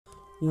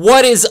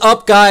What is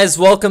up, guys?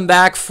 Welcome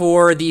back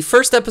for the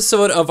first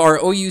episode of our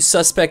OU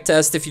suspect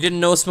test. If you didn't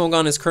know,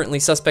 Smogon is currently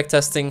suspect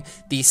testing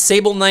the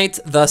Sable Knight,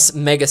 thus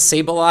Mega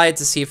Sableye,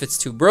 to see if it's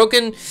too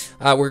broken.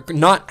 We're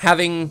not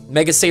having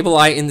Mega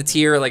Sableye in the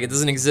tier, like it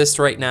doesn't exist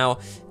right now.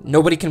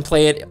 Nobody can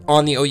play it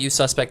on the OU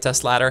suspect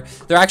test ladder.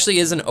 There actually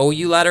is an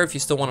OU ladder if you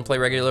still want to play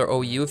regular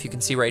OU, if you can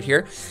see right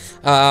here.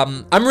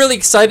 I'm really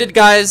excited,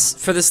 guys,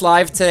 for this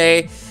live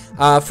today.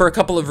 For a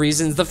couple of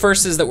reasons. The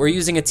first is that we're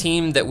using a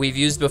team that we've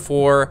used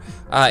before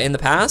in the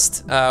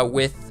past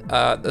with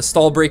the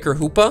Stall Breaker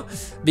Hoopa,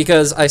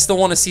 because I still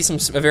want to see some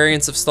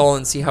variants of Stall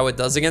and see how it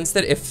does against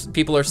it, if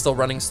people are still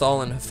running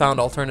Stall and have found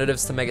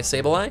alternatives to Mega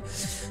Sableye.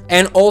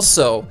 And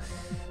also,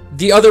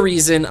 the other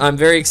reason I'm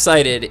very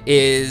excited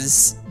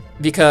is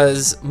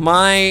because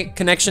my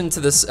connection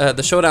to this,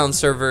 the Showdown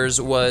servers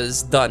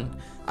was done.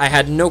 I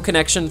had no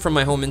connection from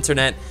my home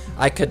internet.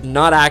 I could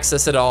not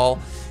access it all.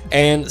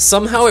 And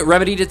somehow it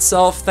remedied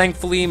itself.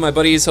 Thankfully, my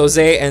buddies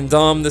Jose and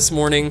Dom this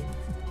morning,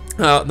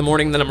 the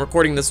morning that I'm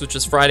recording this, which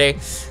is Friday,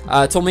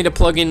 told me to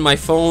plug in my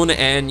phone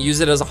and use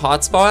it as a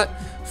hotspot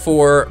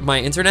for my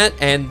internet,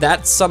 and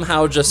that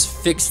somehow just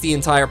fixed the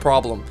entire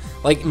problem.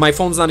 Like, my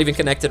phone's not even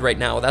connected right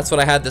now. That's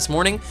what I had this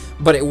morning,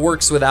 but it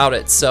works without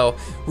it. So,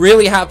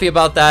 really happy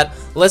about that.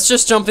 Let's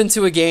just jump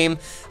into a game.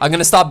 I'm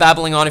gonna stop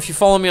babbling on. If you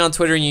follow me on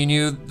Twitter and you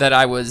knew that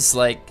I was,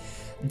 like,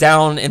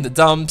 down in the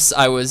dumps,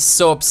 I was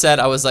so upset.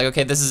 I was like,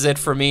 okay, this is it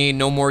for me,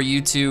 no more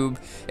YouTube,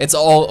 it's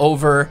all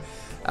over.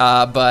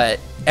 But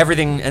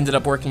everything ended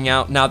up working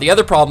out. Now, the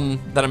other problem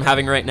that I'm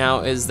having right now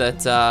is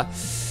that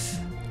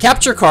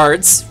capture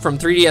cards from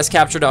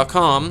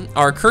 3dscapture.com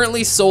are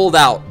currently sold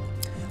out.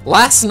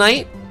 Last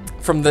night,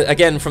 from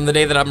the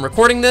day that I'm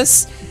recording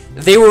this,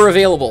 they were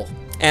available,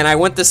 and I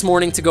went this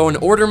morning to go and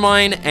order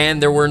mine,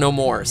 and there were no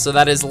more. So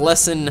that is a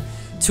lesson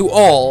to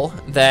all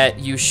that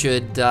you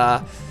should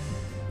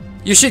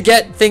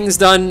get things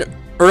done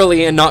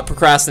early and not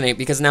procrastinate,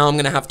 because now I'm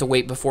gonna have to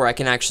wait before I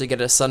can actually get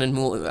a Sun and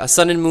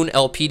Moon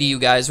LP to you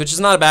guys, which is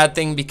not a bad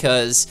thing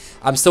because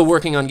I'm still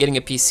working on getting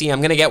a PC.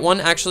 I'm gonna get one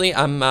actually.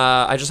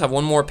 I just have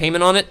one more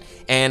payment on it,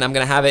 and I'm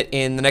gonna have it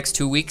in the next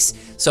 2 weeks.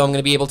 So I'm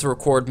gonna be able to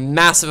record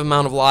massive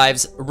amount of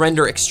lives,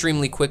 render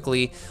extremely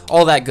quickly,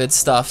 all that good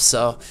stuff.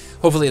 So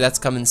hopefully that's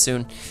coming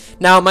soon.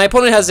 Now, my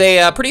opponent has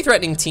a pretty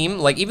threatening team.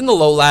 Like, even the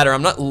low ladder,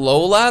 I'm not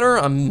low ladder,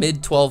 I'm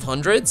mid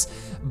 1200s.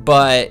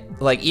 But,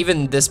 like,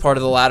 even this part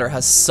of the ladder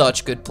has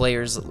such good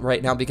players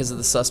right now because of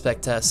the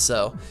suspect test,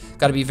 so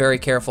gotta be very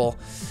careful.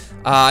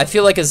 I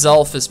feel like a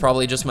Zelf is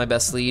probably just my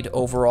best lead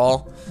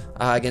overall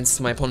against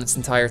my opponent's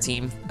entire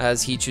team,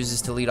 as he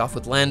chooses to lead off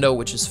with Lando,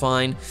 which is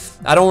fine.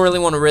 I don't really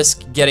want to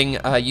risk getting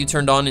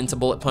U-turned on into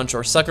Bullet Punch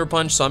or Sucker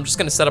Punch, so I'm just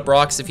going to set up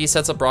rocks. If he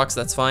sets up rocks,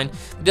 that's fine.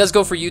 He does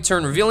go for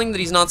U-turn, revealing that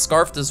he's not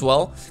Scarfed as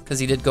well, because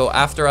he did go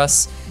after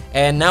us.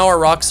 And now our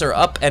rocks are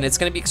up, and it's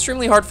going to be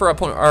extremely hard for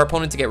our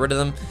opponent to get rid of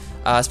them.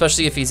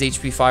 Especially if he's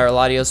HP Fire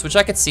Latios, which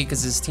I could see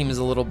because his team is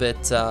a little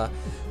bit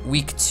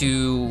weak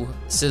to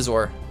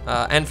Scizor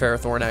and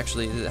Ferrothorn.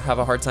 Actually, have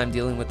a hard time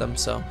dealing with them.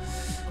 So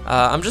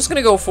I'm just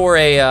gonna go for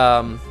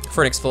an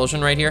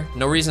explosion right here.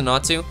 No reason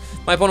not to.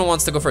 My opponent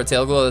wants to go for a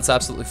Tail Glow. That's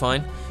absolutely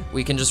fine.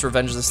 We can just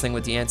revenge this thing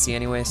with Diancie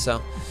anyway.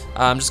 So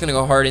I'm just gonna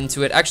go hard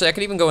into it. Actually, I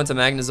could even go into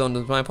Magnezone.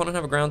 Does my opponent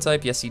have a ground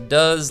type? Yes, he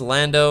does.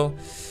 Lando.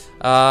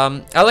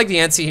 I like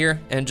Diancie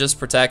here and just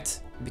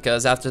protect,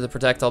 because after the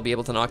protect, I'll be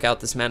able to knock out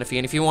this Manaphy.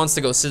 And if he wants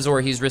to go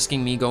Scizor, he's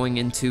risking me going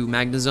into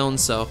Magnezone,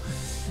 so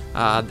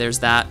there's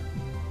that.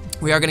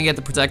 We are going to get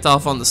the protect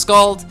off on the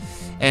Scald,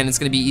 and it's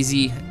going to be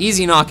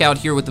easy knockout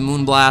here with the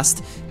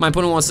Moonblast. My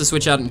opponent wants to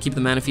switch out and keep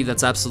the Manaphy.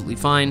 That's absolutely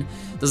fine.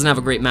 Doesn't have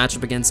a great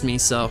matchup against me,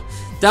 so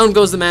down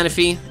goes the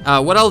Manaphy.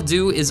 What I'll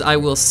do is I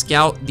will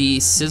scout the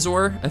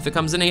Scizor if it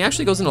comes in. He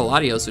actually goes into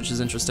Latios, which is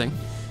interesting.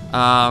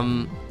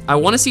 I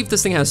want to see if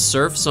this thing has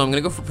Surf, so I'm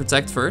going to go for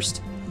protect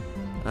first.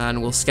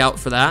 And we'll scout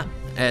for that,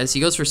 as he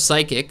goes for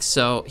Psychic,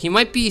 so he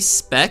might be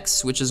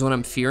Specs, which is what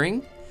I'm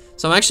fearing.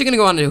 So I'm actually going to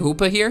go on to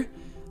Hoopa here,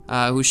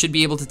 who should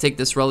be able to take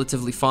this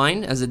relatively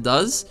fine, as it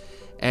does.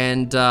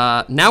 And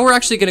now we're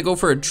actually going to go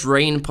for a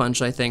Drain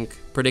Punch, I think,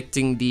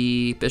 predicting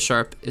the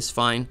Bisharp is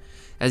fine.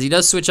 As he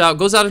does switch out,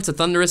 goes out into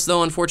Thundurus,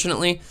 though,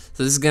 unfortunately.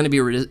 So this is going to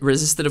be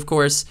resisted, of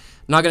course.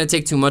 Not going to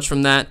take too much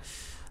from that.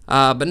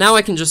 But now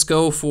I can just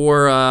go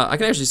for, I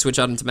can actually switch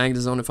out into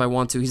Magnezone if I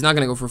want to. He's not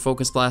going to go for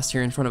Focus Blast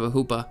here in front of a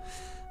Hoopa.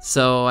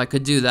 So I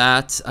could do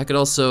that. I could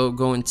also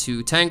go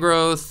into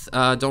Tangrowth.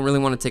 Don't really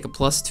want to take a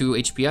 +2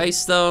 HP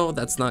Ice, though.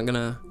 That's not going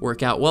to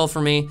work out well for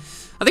me.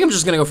 I think I'm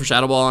just going to go for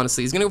Shadow Ball,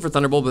 honestly. He's going to go for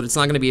Thunderbolt, but it's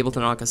not going to be able to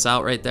knock us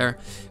out right there.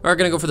 We're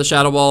going to go for the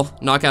Shadow Ball,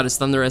 knock out his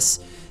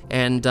Thundurus.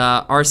 And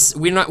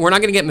we're not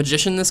going to get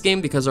Magician this game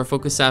because our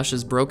Focus Sash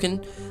is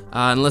broken.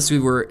 Unless we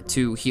were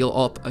to heal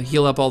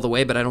up all the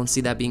way, but I don't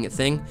see that being a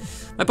thing.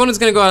 My opponent's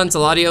going to go out into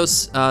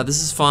Latios.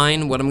 This is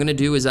fine. What I'm going to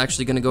do is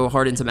actually going to go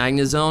hard into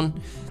Magnezone,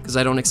 because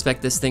I don't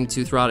expect this thing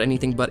to throw out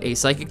anything but a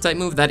Psychic type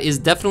move. That is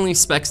definitely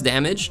Specs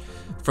damage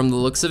from the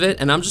looks of it,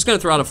 and I'm just going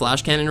to throw out a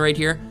Flash Cannon right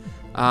here.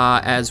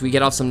 as we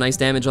get off some nice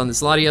damage on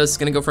this Latios.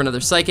 Gonna go for another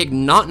Psychic,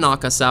 not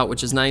knock us out,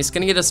 which is nice.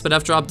 Gonna get a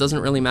Spadef drop, doesn't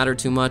really matter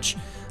too much.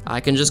 I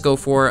can just go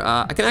for,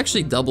 I can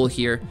actually double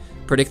here,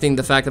 predicting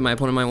the fact that my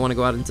opponent might want to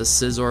go out into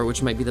Scizor,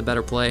 which might be the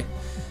better play.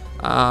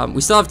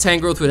 We still have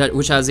Tangrowth,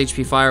 which has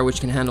HP Fire, which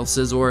can handle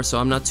Scizor, so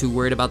I'm not too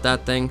worried about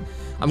that thing.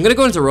 I'm going to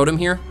go into Rotom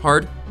here,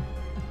 hard.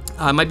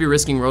 I might be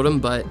risking Rotom,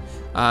 but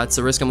it's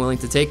a risk I'm willing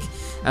to take.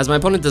 As my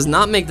opponent does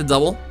not make the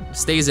double,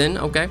 stays in,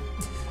 okay.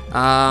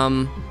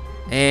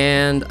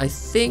 And I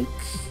think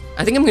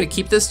I'm going to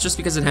keep this just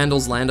because it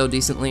handles Lando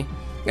decently.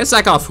 I'm going to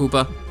sack off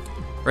Hoopa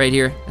right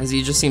here, as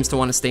he just seems to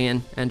want to stay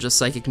in and just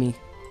Psychic me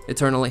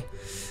eternally.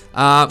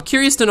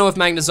 Curious to know if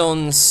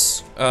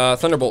Magnezone's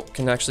Thunderbolt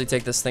can actually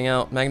take this thing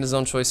out.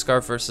 Magnezone Choice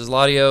Scarf versus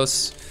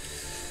Latios.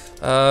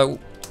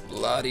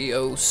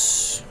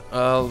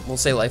 We'll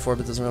say Life Orb,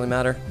 it doesn't really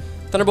matter.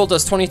 Thunderbolt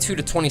does 22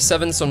 to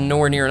 27, so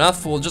nowhere near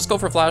enough. We'll just go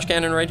for Flash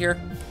Cannon right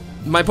here.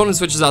 My opponent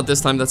switches out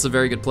this time, that's a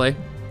very good play.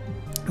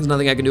 There's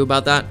nothing I can do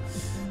about that.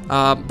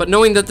 But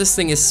knowing that this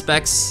thing is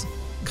Specs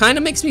kind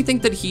of makes me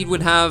think that he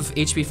would have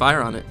HP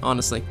Fire on it,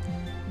 honestly,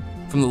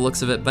 from the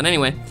looks of it. But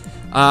anyway,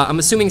 I'm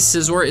assuming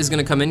Scizor is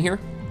going to come in here,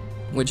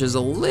 which is a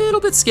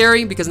little bit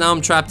scary because now I'm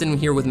trapped in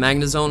here with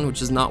Magnezone,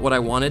 which is not what I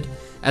wanted,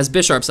 as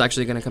Bisharp's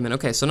actually going to come in.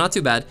 Okay, so not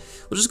too bad.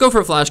 We'll just go for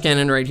a Flash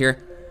Cannon right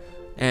here.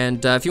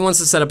 And if he wants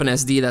to set up an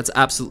SD, that's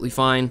absolutely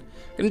fine.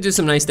 Gonna do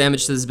some nice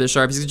damage to this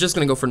Bisharp. He's just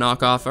gonna go for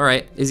knockoff.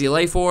 Alright, is he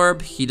Life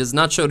Orb? He does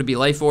not show to be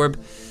Life Orb.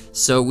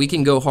 So we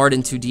can go hard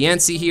into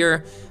Diancie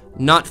here,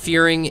 not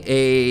fearing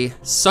a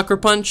Sucker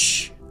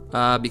Punch,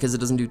 because it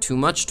doesn't do too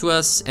much to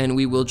us, and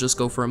we will just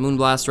go for a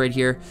Moonblast right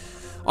here.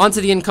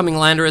 Onto the incoming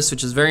Landorus,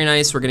 which is very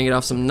nice. We're gonna get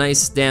off some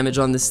nice damage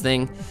on this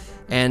thing.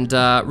 And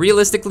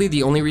realistically,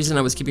 the only reason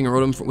I was keeping a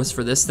Rotom was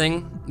for this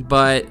thing,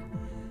 but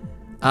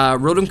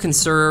Rotom can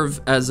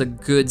serve as a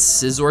good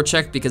Scizor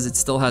check because it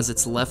still has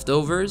its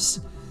leftovers.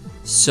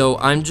 So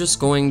I'm just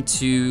going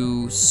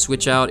to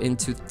switch out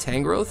into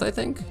Tangrowth, I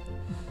think.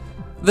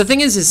 The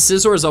thing is, his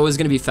Scizor is always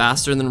going to be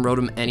faster than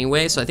Rotom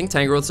anyway, so I think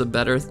Tangrowth's a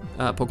better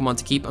Pokemon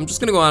to keep. I'm just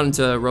going to go out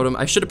into Rotom.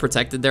 I should have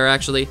protected there,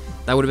 actually.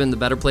 That would have been the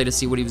better play to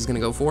see what he was going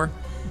to go for.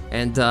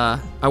 And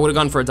I would have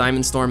gone for a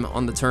Diamond Storm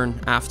on the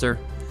turn after.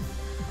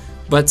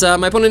 But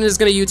my opponent is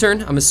going to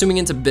U-turn. I'm assuming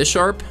into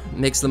Bisharp.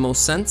 Makes the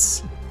most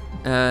sense,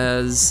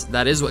 as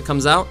that is what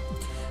comes out.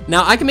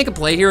 Now, I can make a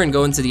play here and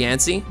go into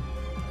Diancie,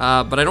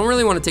 but I don't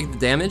really want to take the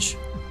damage,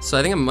 so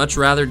I think I'd much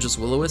rather just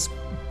Will-O-Wisp,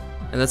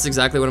 and that's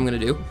exactly what I'm going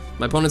to do.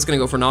 My opponent's going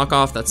to go for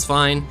knockoff, that's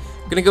fine.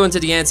 I'm going to go into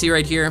Diancie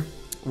right here.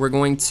 We're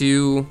going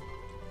to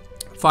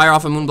fire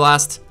off a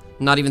Moonblast,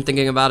 not even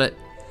thinking about it,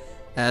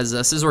 as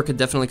Scizor could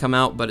definitely come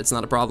out, but it's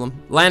not a problem.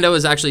 Lando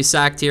is actually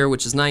sacked here,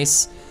 which is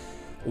nice.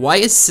 Why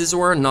is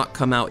Scizor not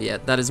come out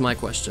yet? That is my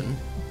question.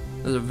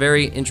 Those are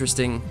very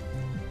interesting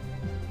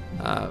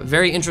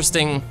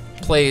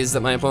plays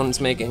that my opponent's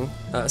making.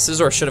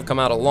 Scizor should have come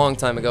out a long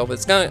time ago, but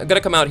it's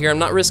gonna come out here. I'm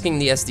not risking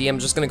the SD. I'm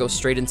just gonna go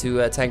straight into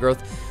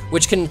Tangrowth,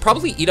 which can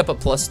probably eat up a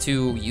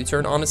 +2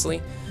 U-turn,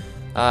 honestly.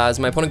 As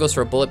my opponent goes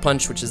for a Bullet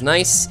Punch, which is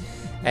nice,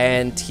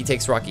 and he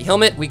takes Rocky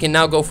Helmet. We can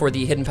now go for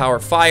the Hidden Power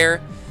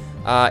Fire.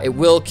 It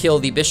will kill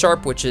the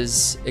Bisharp, which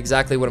is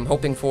exactly what I'm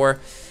hoping for.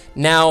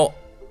 Now,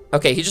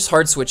 okay, he just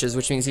hard switches,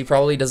 which means he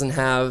probably doesn't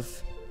have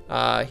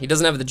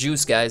the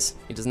juice, guys.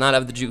 He does not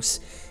have the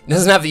juice. He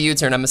doesn't have the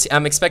U-turn.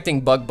 I'm expecting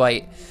Bug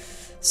Bite,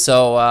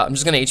 so I'm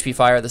just gonna HP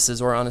Fire the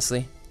Scizor,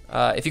 honestly.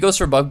 If he goes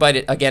for Bug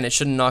Bite, again, it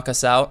shouldn't knock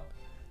us out.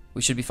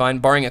 We should be fine,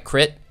 barring a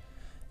crit.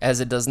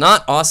 As it does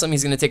not, awesome.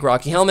 He's gonna take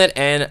Rocky Helmet,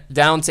 and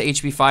down to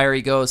HP Fire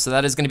he goes. So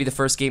that is gonna be the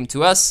first game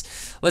to us.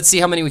 Let's see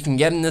how many we can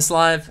get in this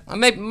live. I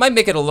might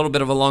make it a little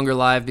bit of a longer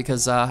live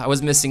because I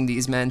was missing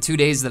these, man. 2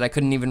 days that I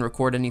couldn't even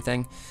record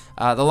anything.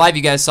 The live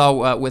you guys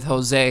saw with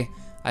Jose,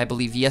 I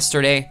believe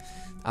yesterday,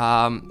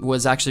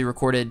 was actually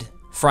recorded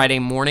Friday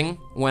morning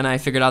when I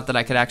figured out that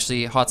I could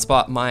actually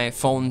hotspot my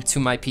phone to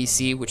my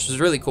PC, which was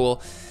really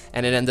cool,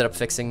 and it ended up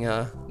fixing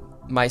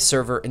my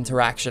server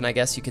interaction, I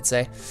guess you could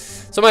say.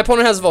 So my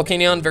opponent has a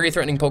Volcanion, very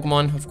threatening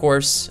Pokemon, of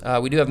course.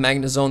 We do have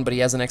Magnezone, but he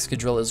has an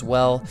Excadrill as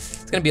well.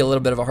 It's going to be a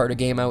little bit of a harder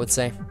game, I would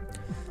say.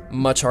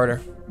 Much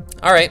harder.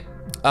 Alright,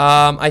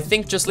 I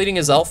think just leading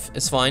his Elf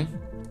is fine.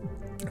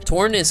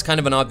 Torn is kind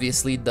of an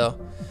obvious lead, though.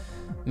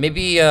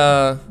 Maybe, maybe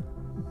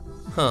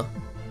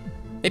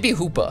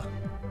Hoopa.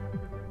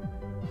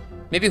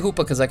 Maybe Hoopa,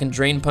 because I can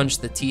Drain Punch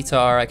the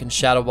T-Tar, I can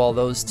Shadow Ball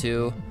those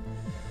two.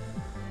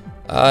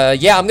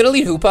 Yeah, I'm going to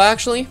lead Hoopa,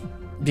 actually,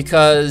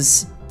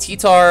 because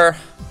T-Tar...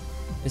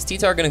 Is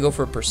T-Tar going to go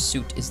for a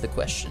Pursuit, is the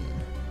question.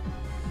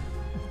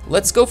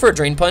 Let's go for a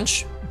Drain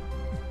Punch.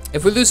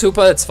 If we lose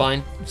Hoopa, it's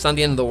fine. It's not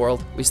the end of the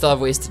world. We still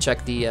have ways to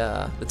check the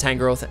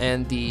Tangrowth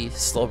and the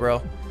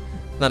Slowbro.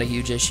 Not a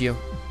huge issue.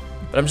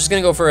 But I'm just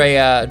going to go for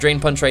a Drain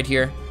Punch right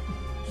here.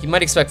 He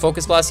might expect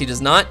Focus Blast. He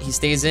does not. He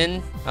stays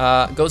in.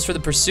 Goes for the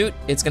Pursuit.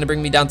 It's going to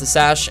bring me down to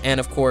Sash. And,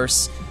 of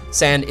course,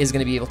 Sand is going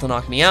to be able to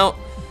knock me out.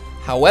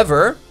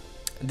 However,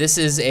 this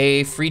is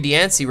a free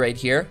Diancie right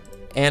here.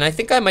 And I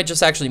think I might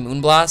just actually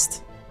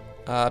Moonblast.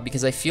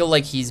 Because I feel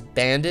like he's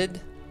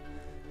banded.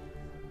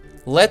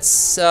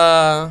 Let's...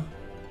 yeah,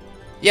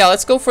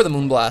 let's go for the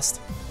Moonblast,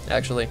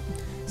 actually.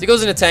 So he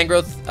goes into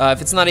Tangrowth.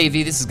 If it's not AV,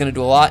 this is going to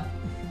do a lot.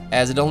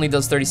 as it only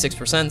does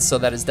 36%, so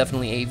that is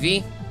definitely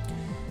AV.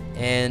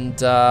 And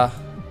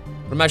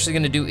what I'm actually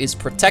going to do is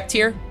protect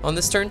here on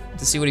this turn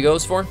to see what he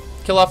goes for.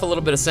 Kill off a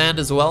little bit of sand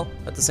as well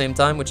at the same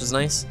time, which is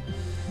nice.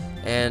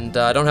 And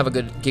I don't have a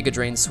good Giga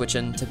Drain switch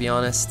in, to be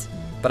honest.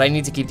 But I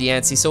need to keep the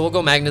antsy, so we'll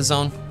go Magna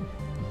Zone.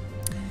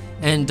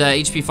 And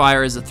HP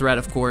Fire is a threat,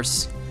 of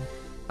course.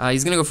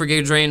 He's going to go for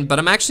Giga Drain, but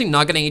I'm actually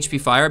not going to HP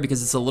Fire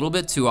because it's a little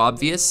bit too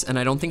obvious, and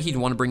I don't think he'd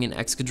want to bring in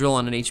Excadrill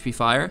on an HP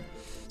Fire.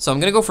 So I'm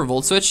going to go for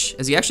Volt Switch,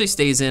 as he actually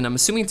stays in, I'm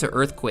assuming to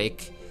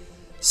Earthquake.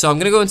 So I'm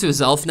going to go into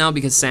his Elf now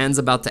because Sand's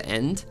about to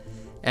end,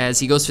 as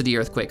he goes for the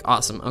Earthquake.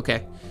 Awesome,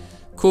 okay.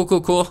 Cool,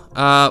 cool, cool.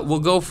 We'll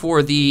go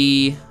for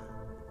the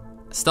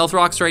Stealth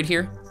Rocks right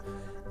here,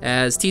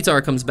 as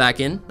T-Tar comes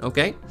back in,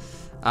 okay.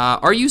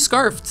 Are you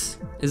Scarfed,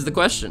 is the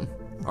question.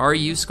 Are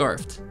you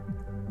Scarfed?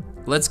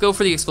 Let's go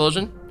for the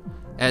Explosion,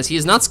 as he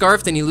is not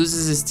Scarfed and he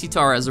loses his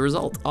T-Tar as a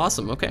result.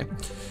 Awesome, okay.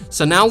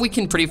 So now we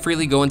can pretty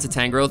freely go into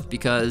Tangrowth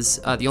because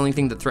the only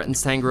thing that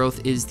threatens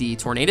Tangrowth is the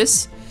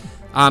Tornadus.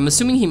 I'm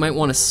assuming he might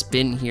want to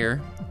spin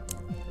here.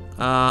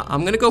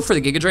 I'm going to go for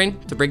the Giga Drain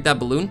to break that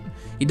balloon.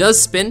 He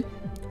does spin,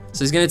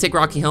 so he's going to take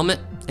Rocky Helmet,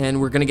 and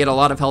we're going to get a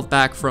lot of health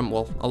back from,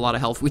 well, a lot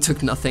of health. We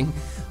took nothing,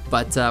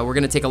 but we're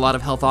going to take a lot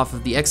of health off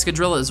of the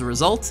Excadrill as a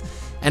result.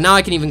 And now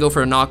I can even go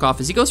for a knockoff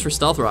as he goes for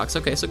Stealth Rocks.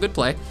 Okay, so good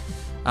play.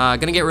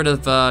 Gonna get rid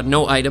of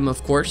no item,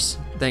 of course,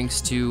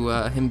 thanks to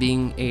him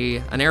being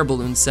an air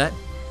balloon set.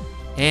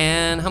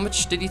 And how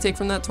much did he take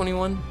from that?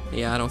 21?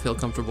 Yeah, I don't feel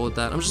comfortable with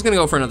that. I'm just gonna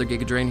go for another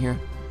Giga Drain here.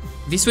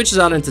 If he switches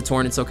out into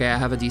Torn, it's okay. I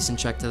have a decent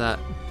check to that.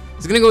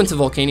 He's gonna go into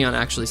Volcanion,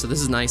 actually, so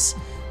this is nice.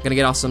 Gonna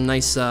get off some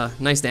nice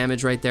nice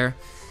damage right there.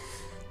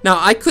 Now,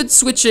 I could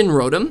switch in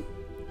Rotom,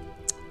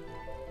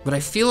 but I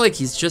feel like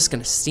he's just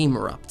gonna Steam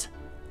Erupt.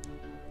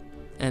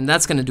 And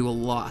that's gonna do a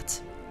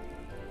lot.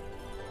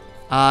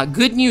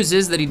 Good news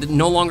is that he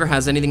no longer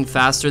has anything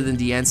faster than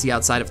Diancie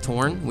outside of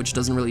Torn, which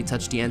doesn't really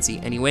touch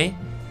Diancie anyway,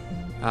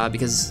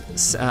 because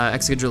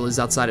Excadrill is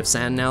outside of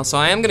Sand now. So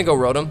I am going to go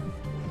Rotom.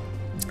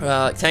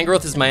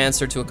 Tangrowth is my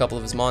answer to a couple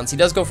of his Mons. He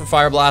does go for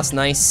Fire Blast,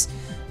 nice.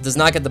 Does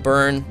not get the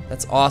burn,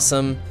 that's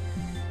awesome.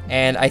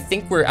 And I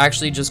think we're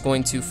actually just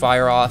going to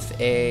fire off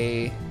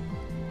a...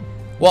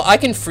 Well, I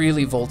can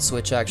freely Volt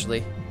Switch,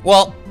 actually.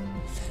 Well,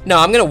 no,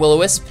 I'm going to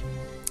Will-O-Wisp,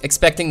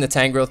 expecting the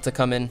Tangrowth to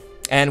come in.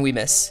 And we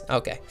miss.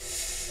 Okay.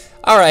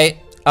 Alright.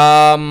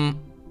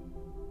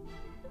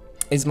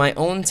 Is my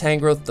own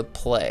Tangrowth the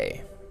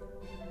play?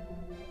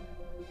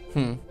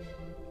 I'm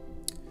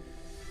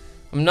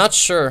not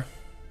sure.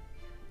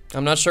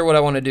 I'm not sure what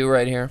I want to do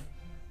right here.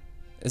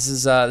 This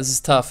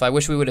is tough. I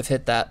wish we would have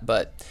hit that,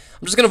 but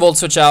I'm just gonna Volt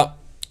Switch out.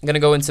 I'm gonna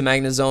go into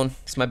Magna Zone.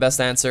 It's my best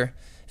answer.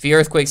 If he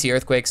Earthquakes, he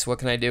Earthquakes. What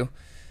can I do?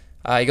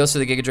 He goes for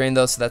the Giga Drain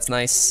though, so that's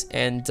nice.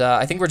 And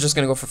I think we're just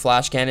going to go for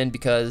Flash Cannon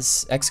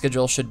because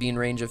Excadrill should be in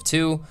range of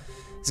 2.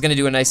 He's going to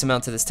do a nice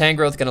amount to this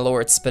Tangrowth, going to lower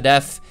its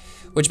Spadef,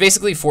 which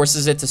basically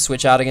forces it to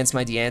switch out against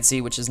my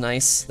Diancie, which is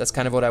nice. That's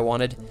kind of what I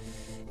wanted.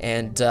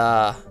 And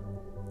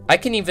I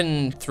can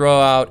even throw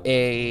out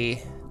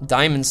a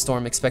Diamond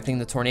Storm expecting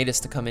the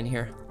Tornadus to come in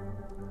here.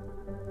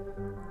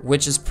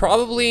 Which is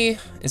probably...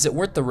 Is it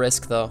worth the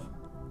risk though?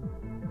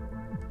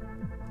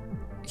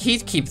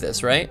 He'd keep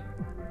this, right?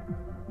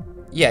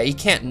 Yeah, he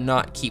can't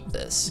not keep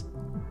this.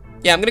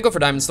 Yeah, I'm gonna go for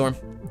Diamond Storm,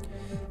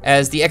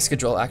 as the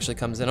Excadrill actually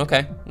comes in.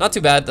 Okay, not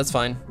too bad, that's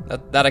fine.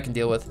 That I can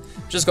deal with.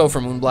 Just go for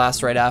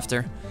Moonblast right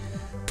after.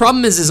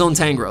 Problem is his own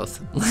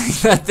Tangrowth. Like,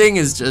 that thing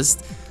is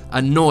just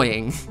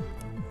annoying.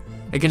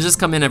 It can just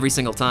come in every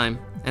single time,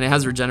 and it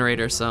has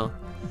Regenerator, so...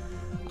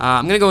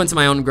 I'm gonna go into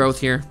my own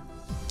growth here.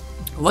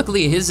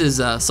 Luckily, his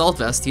is Salt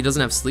Vest. He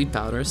doesn't have Sleep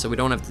Powder, so we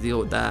don't have to deal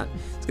with that.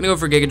 He's gonna go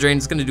for Giga Drain.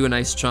 It's gonna do a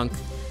nice chunk.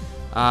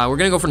 We're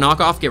gonna go for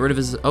Knockoff, get rid of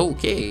his...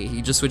 Okay,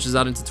 he just switches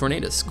out into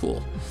Tornadus,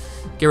 cool.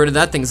 Get rid of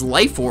that thing's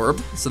Life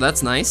Orb, so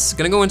that's nice.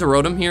 Gonna go into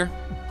Rotom here.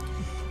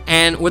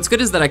 And what's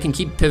good is that I can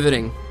keep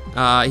pivoting.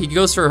 He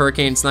goes for a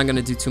Hurricane, it's not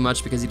gonna do too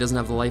much because he doesn't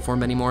have the Life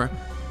Orb anymore.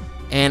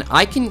 And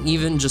I can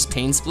even just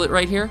Pain Split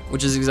right here,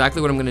 which is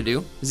exactly what I'm gonna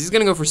do. He's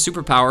gonna go for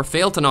Superpower,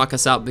 fail to knock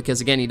us out because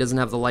again, he doesn't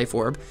have the Life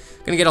Orb.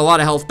 Gonna get a lot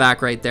of health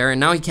back right there, and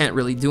now he can't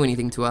really do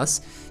anything to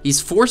us.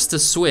 He's forced to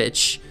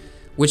switch,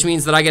 which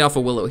means that I get off a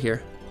Willow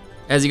here,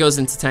 as he goes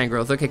into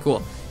Tangrowth. Okay,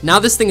 cool. Now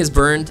this thing is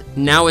burned.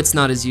 Now it's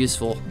not as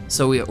useful.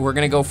 So we're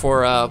going to go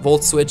for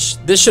Volt Switch.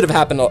 This should have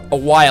happened a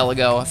while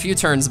ago, a few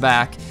turns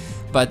back.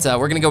 But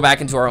we're going to go back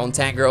into our own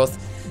Tangrowth.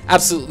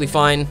 Absolutely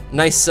fine.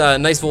 Nice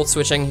nice Volt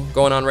Switching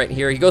going on right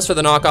here. He goes for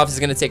the knockoff. He's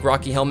going to take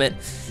Rocky Helmet.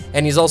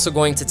 And he's also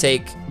going to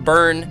take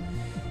Burn.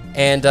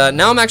 And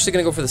now I'm actually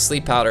going to go for the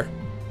Sleep Powder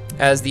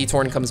as the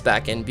Torn comes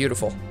back in.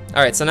 Beautiful.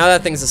 All right, so now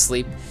that thing's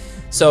asleep.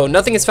 So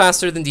nothing is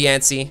faster than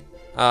Diancie.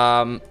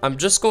 I'm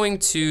just going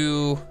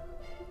to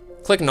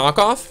click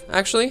Knockoff,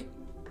 actually,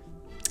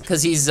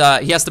 because he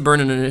has to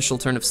burn an initial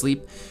turn of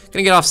sleep.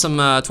 Gonna get off some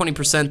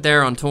 20%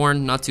 there on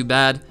Torn, not too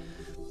bad.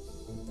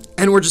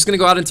 And we're just gonna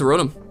go out into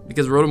Rotom,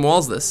 because Rotom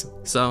walls this,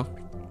 so.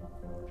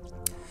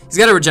 He's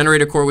got a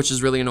Regenerator Core, which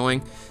is really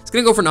annoying. He's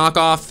gonna go for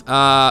Knockoff.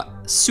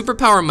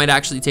 Superpower might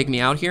actually take me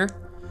out here,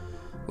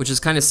 which is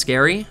kind of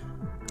scary.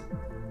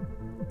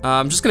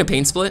 I'm just gonna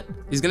Pain Split.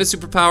 He's gonna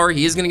Superpower.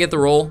 He is gonna get the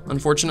roll,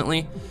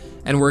 unfortunately.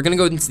 And we're gonna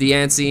go into the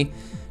Antsy.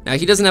 Now,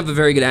 he doesn't have a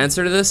very good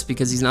answer to this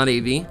because he's not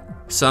AV.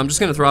 So I'm just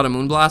gonna throw out a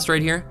Moonblast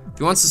right here. If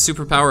he wants to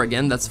Superpower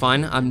again, that's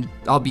fine.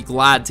 I'll be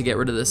glad to get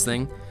rid of this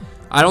thing.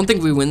 I don't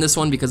think we win this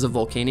one because of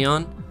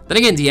Volcanion. Then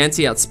again, the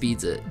Antsy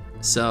outspeeds it.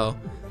 So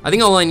I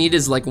think all I need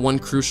is like one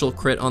crucial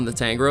crit on the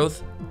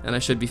Tangrowth, and I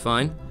should be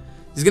fine.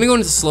 He's gonna go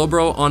into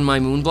Slowbro on my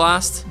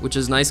Moonblast, which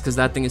is nice because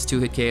that thing is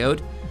 2-hit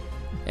KO'd.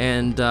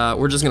 And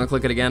we're just gonna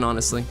click it again,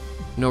 honestly.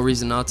 No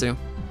reason not to.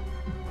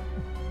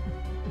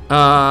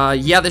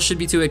 Yeah, this should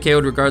be 2-hit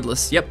KO'd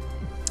regardless. Yep.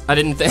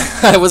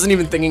 I wasn't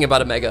even thinking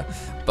about a Mega.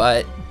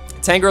 But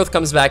Tangrowth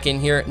comes back in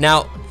here.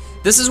 Now,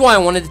 this is why I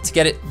wanted to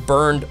get it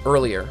burned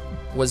earlier,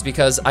 was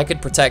because I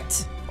could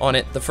protect on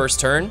it the first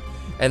turn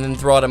and then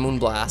throw out a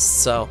Moonblast.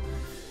 So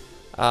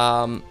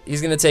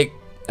he's gonna take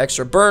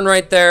extra burn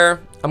right there.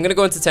 I'm gonna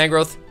go into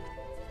Tangrowth,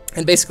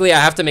 and basically I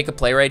have to make a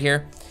play right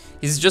here.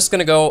 He's just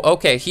gonna go,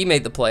 okay, he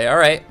made the play. All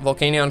right,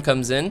 Volcanion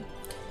comes in,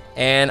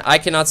 and I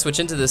cannot switch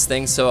into this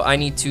thing, so I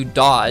need to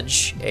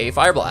dodge a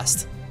Fire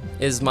Blast,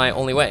 is my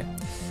only way.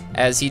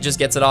 As he just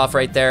gets it off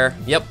right there.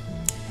 Yep.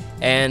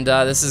 And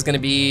this is gonna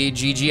be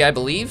GG, I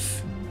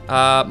believe.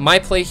 My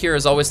play here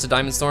is always to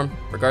Diamond Storm.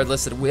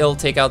 Regardless, it will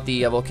take out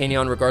the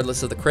Volcanion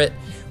regardless of the crit.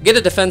 We get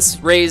a defense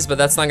raise, but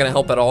that's not gonna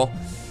help at all.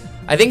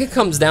 I think it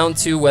comes down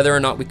to whether or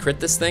not we crit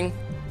this thing.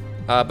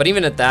 But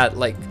even at that,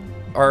 like,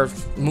 our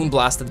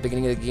Moonblast at the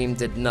beginning of the game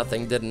did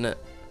nothing, didn't it?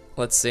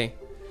 Let's see.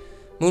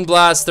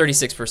 Moonblast,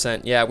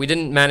 36%. Yeah, we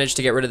didn't manage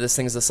to get rid of this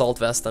thing's Assault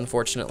Vest,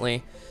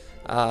 unfortunately.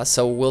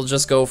 So we'll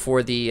just go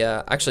for the,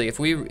 actually, if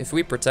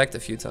we protect a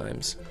few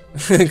times,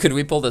 could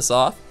we pull this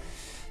off?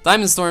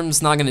 Diamond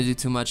Storm's not gonna do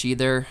too much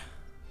either.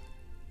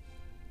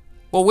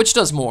 Well, which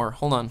does more?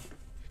 Hold on.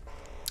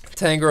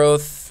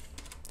 Tangrowth,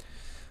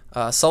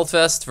 Assault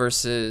Vest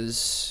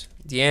versus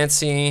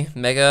Diancie,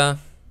 Mega.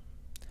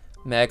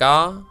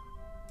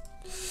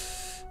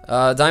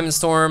 Diamond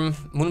Storm,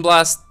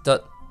 Moonblast,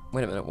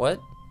 wait a minute, what?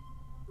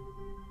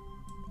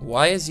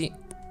 Why is he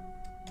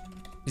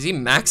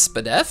Max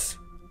Spadef?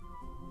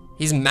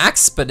 He's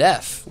Max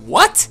Spadef.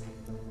 What?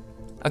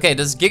 Okay,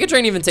 does Giga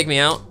Drain even take me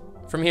out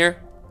from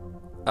here?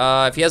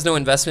 If he has no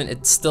investment,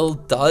 it still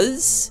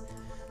does.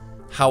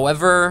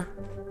 However,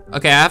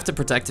 okay, I have to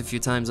protect a few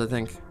times, I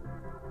think.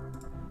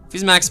 If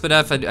he's Max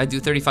Spadef, I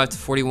do 35 to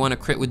 41. A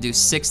crit would do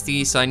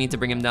 60, so I need to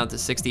bring him down to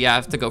 60. Yeah, I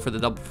have to go for the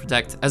double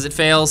protect as it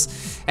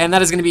fails. And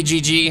that is going to be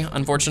GG,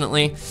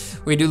 unfortunately.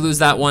 We do lose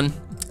that one.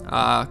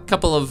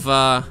 Couple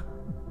of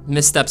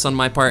missteps on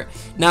my part.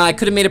 Now, I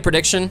could have made a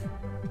prediction,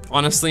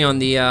 honestly, on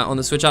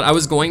the switch out. I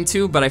was going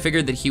to, but I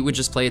figured that he would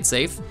just play it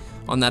safe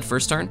on that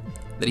first turn,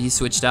 that he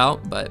switched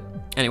out. But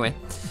anyway,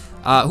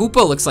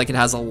 Hoopa looks like it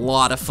has a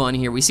lot of fun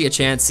here. We see a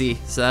Chansey,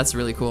 so that's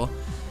really cool.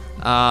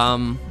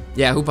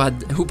 Yeah,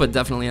 Hoopa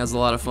definitely has a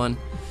lot of fun.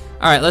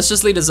 All right, let's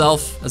just lead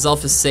Azelf.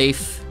 Azelf is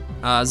safe.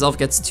 Azelf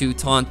gets to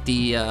taunt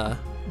the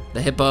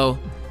Hippo.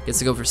 Gets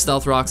to go for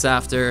Stealth Rocks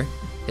after.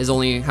 His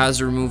only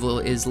hazard removal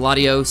is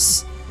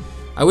Latios.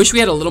 I wish we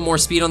had a little more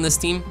speed on this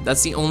team.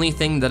 That's the only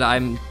thing that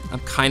I'm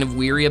kind of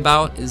weary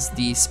about, is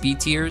the speed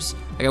tiers.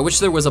 Like, I wish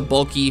there was a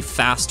bulky,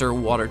 faster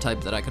water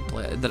type that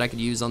I could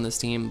use on this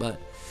team,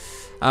 but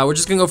we're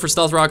just gonna go for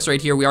Stealth Rocks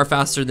right here. We are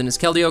faster than his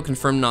Keldeo,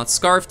 confirmed not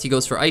Scarfed. He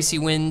goes for Icy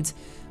Wind.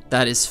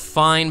 That is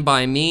fine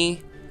by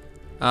me.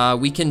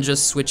 We can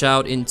just switch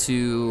out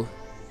into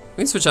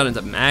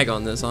Mag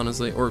on this,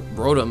 honestly, or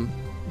Rotom.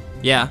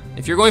 Yeah,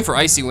 if you're going for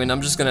Icy Wind,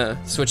 I'm just gonna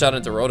switch out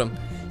into Rotom.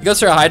 He goes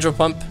for a Hydro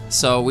Pump,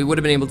 so we would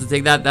have been able to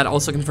take that. That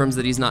also confirms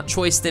that he's not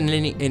choiced in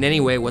any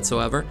way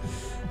whatsoever.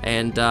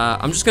 And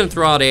I'm just gonna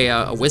throw out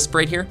a Wisp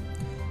right here,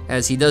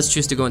 as he does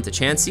choose to go into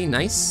Chansey.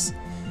 Nice.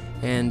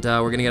 And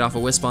we're gonna get off a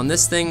Wisp on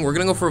this thing. We're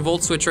gonna go for a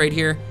Volt Switch right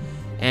here,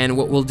 and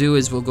what we'll do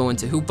is we'll go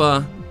into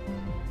Hoopa.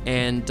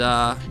 And,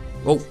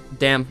 oh,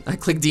 damn, I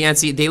clicked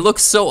Diancie. They look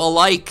so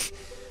alike.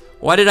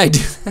 Why did I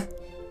do that?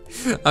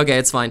 Okay,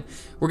 it's fine.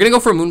 We're gonna go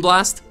for a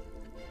Moonblast,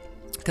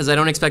 because I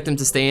don't expect him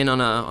to stay in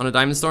on a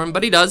Diamond Storm,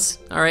 but he does.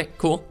 All right,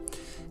 cool.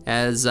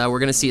 As we're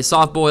gonna see a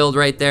Soft Boiled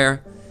right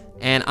there.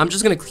 And I'm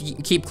just gonna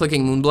keep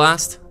clicking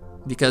Moonblast,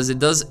 because it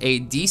does a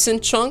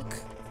decent chunk.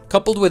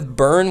 Coupled with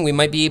Burn, we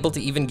might be able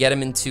to even get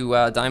him into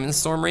Diamond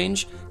Storm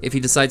range, if he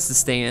decides to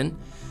stay in.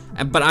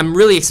 But I'm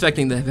really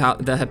expecting the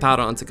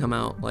Hippowdon to come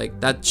out.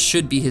 Like, that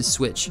should be his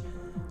switch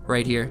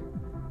right here,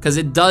 because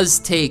it does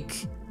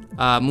take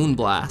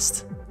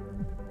Moonblast.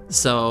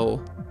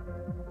 So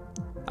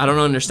I don't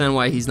understand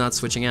why he's not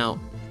switching out.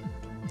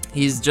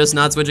 He's just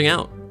not switching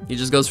out. He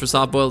just goes for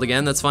Soft Boiled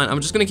again. That's fine.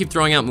 I'm just gonna keep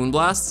throwing out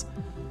Moonblasts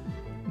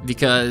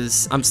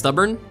because I'm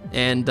stubborn,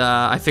 and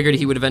I figured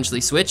he would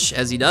eventually switch,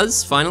 as he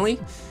does finally,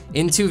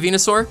 into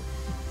Venusaur,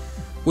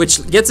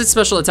 which gets its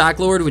special attack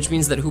lowered, which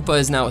means that Hoopa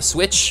is now a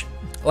switch.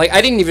 Like,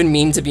 I didn't even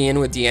mean to be in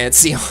with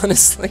Diancie,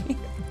 honestly.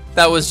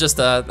 That was just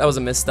a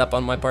misstep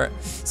on my part.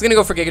 He's gonna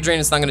go for Giga Drain.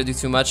 It's not gonna do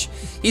too much.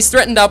 He's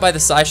threatened out by the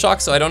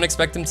Psyshock, so I don't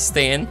expect him to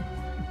stay in,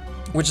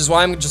 which is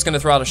why I'm just gonna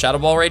throw out a Shadow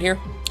Ball right here.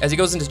 As he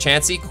goes into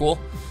Chansey, cool.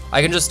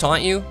 I can just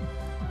taunt you,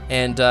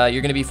 and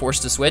you're gonna be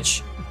forced to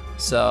switch.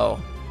 So,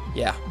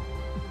 yeah.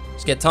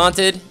 Just get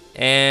taunted,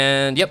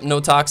 and yep, no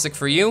toxic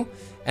for you.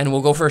 And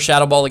we'll go for a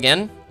Shadow Ball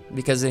again,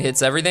 because it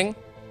hits everything.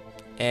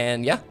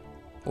 And yeah,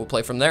 we'll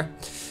play from there.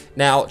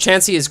 Now,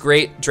 Chansey is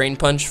great Drain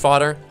Punch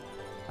fodder.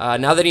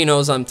 Now that he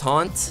knows I'm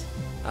taunt,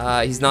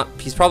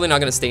 he's probably not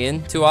going to stay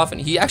in too often.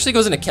 He actually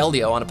goes into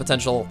Keldeo on a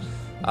potential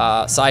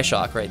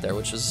Psyshock right there,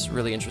 which is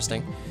really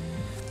interesting.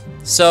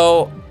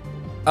 So,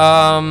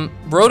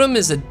 Rotom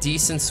is a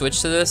decent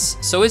switch to this.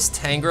 So is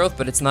Tangrowth,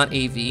 but it's not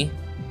AV.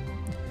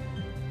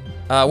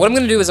 What I'm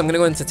going to do is I'm going to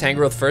go into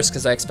Tangrowth first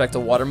because I expect a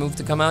Water move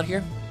to come out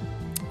here.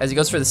 As he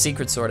goes for the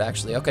Secret Sword,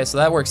 actually. Okay, so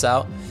that works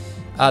out.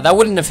 That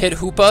wouldn't have hit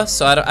Hoopa,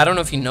 so I don't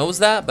know if he knows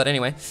that, but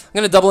anyway. I'm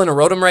going to double in a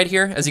Rotom right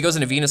here as he goes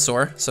into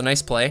Venusaur, so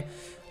nice play.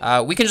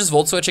 We can just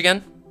Volt Switch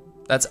again.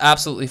 That's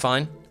absolutely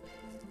fine.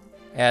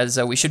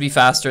 As we should be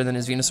faster than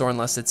his Venusaur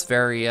unless it's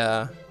very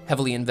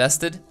heavily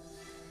invested.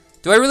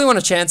 Do I really want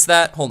to chance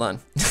that? Hold on.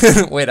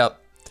 Wait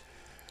up.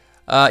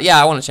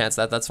 Yeah, I want to chance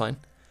that. That's fine.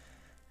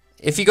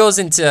 If he goes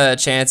into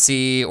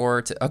Chansey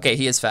or... Okay,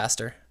 he is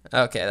faster.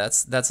 Okay,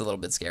 that's a little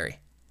bit scary.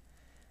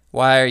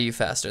 Why are you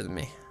faster than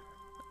me?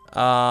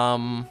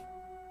 Yeah,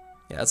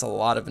 that's a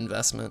lot of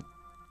investment.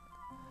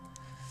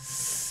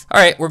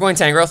 Alright, we're going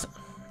Tangrowth.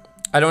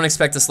 I don't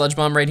expect a Sludge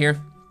Bomb right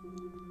here.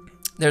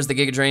 There's the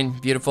Giga Drain.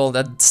 Beautiful.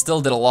 That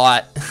still did a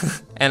lot.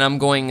 And I'm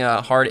going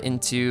hard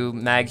into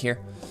Mag here.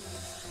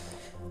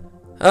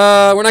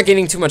 We're not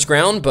gaining too much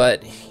ground,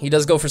 but he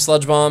does go for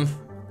Sludge Bomb.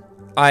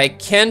 I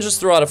can just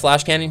throw out a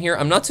Flash Cannon here.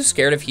 I'm not too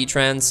scared of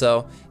Heatran,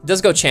 so he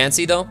does go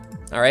Chansey though.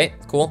 Alright,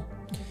 cool.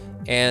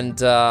 And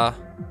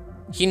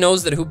he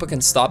knows that Hoopa can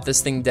stop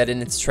this thing dead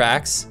in its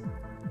tracks.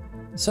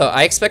 So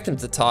I expect him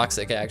to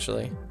Toxic,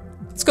 actually.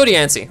 Let's go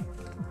Diancie.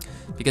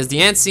 Because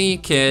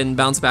Diancie can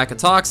bounce back a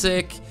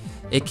Toxic.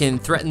 It can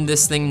threaten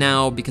this thing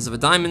now because of a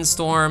Diamond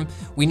Storm.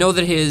 We know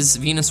that his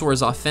Venusaur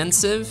is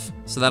offensive,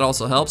 so that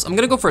also helps. I'm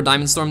going to go for a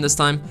Diamond Storm this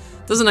time.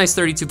 Does a nice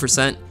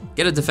 32%.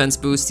 Get a defense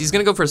boost. He's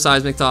going to go for a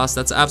Seismic Toss.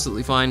 That's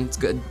absolutely fine. It's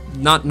good.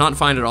 Not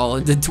fine at all.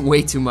 It did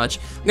way too much.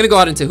 I'm going to go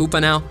out into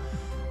Hoopa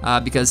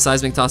now because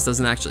Seismic Toss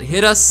doesn't actually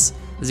hit us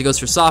as he goes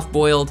for Soft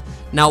Boiled.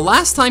 Now,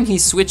 last time he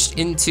switched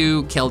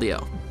into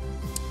Keldeo.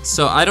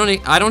 So I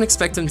don't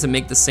expect him to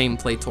make the same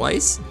play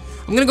twice.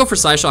 I'm going to go for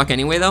Psyshock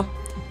anyway, though.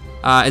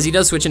 As he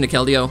does switch into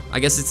Keldeo,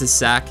 I guess it's his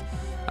sack.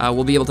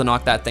 We'll be able to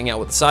knock that thing out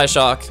with the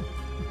Psyshock,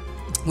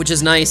 which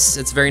is nice.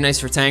 It's very nice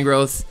for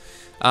Tangrowth.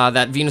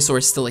 That Venusaur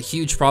is still a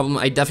huge problem.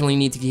 I definitely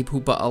need to keep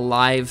Hoopa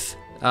alive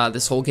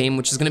this whole game,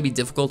 which is going to be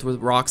difficult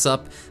with Rocks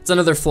up. It's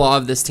another flaw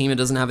of this team. It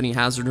doesn't have any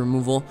hazard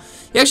removal.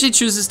 He actually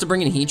chooses to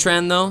bring in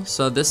Heatran, though,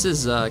 so this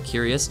is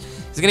curious.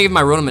 He's going to give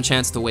my Rotom a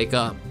chance to wake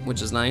up,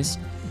 which is nice.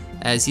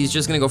 As he's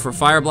just going to go for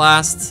Fire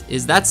Blast.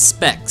 Is that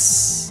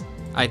Specs?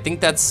 I think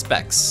that's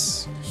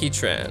Specs.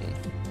 Heatran.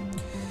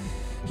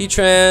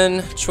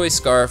 Heatran, Choice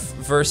Scarf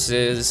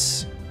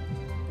versus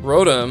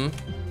Rotom.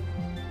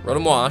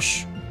 Rotom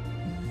Wash.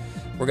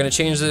 We're going to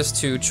change this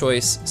to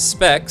Choice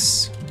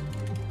Specs.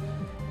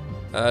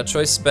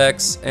 Choice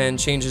Specs and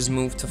change his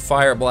move to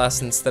Fire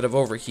Blast instead of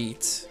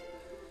Overheat.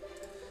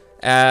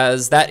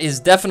 As that is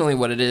definitely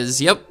what it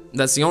is. Yep,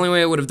 that's the only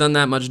way I would have done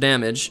that much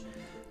damage.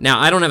 Now,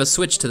 I don't have a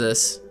switch to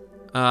this.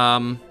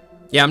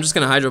 Yeah, I'm just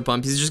going to Hydro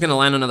Pump. He's just going to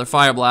land another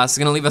Fire Blast.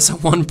 He's going to leave us at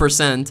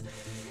 1%.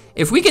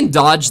 If we can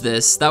dodge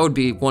this, that would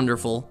be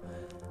wonderful.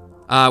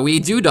 We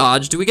do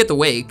dodge. Do we get the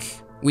Wake?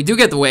 We do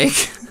get the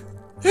Wake.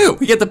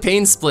 We get the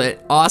Pain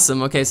Split.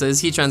 Awesome. Okay, so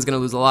his Heatran's going to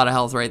lose a lot of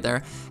health right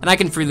there. And I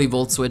can freely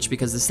Volt Switch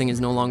because this thing is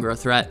no longer a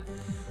threat.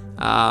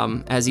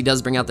 As he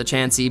does bring out the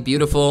Chansey.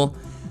 Beautiful.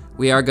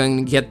 We are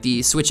going to get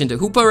the switch into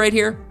Hoopa right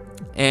here.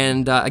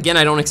 And again,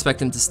 I don't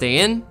expect him to stay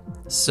in.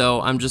 So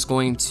I'm just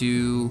going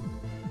to...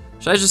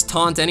 Should I just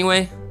Taunt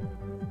anyway?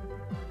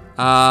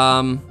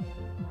 No,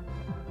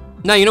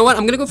 you know what?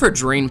 I'm going to go for a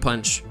Drain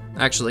Punch,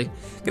 actually.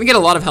 Going to get a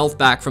lot of health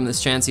back from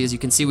this Chansey. As you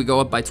can see, we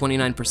go up by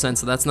 29%,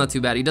 so that's not too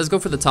bad. He does go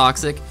for the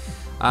Toxic.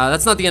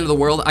 That's not the end of the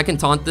world. I can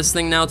taunt this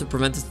thing now to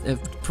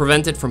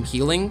prevent it from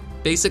healing,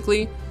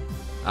 basically.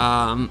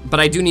 But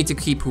I do need to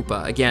keep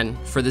Hoopa, again,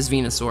 for this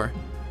Venusaur.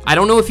 I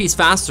don't know if he's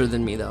faster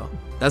than me, though.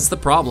 That's the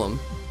problem.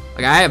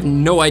 Like, I have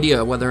no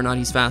idea whether or not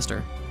he's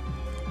faster.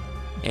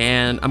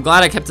 And I'm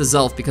glad I kept a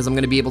Zelf because I'm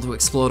going to be able to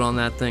explode on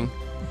that thing.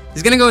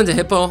 He's going to go into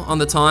Hippo on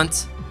the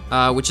taunt,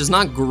 which is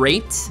not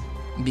great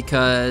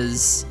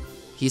because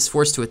he's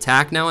forced to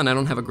attack now and I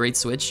don't have a great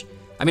switch.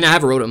 I mean, I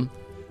have Rotom.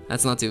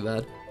 That's not too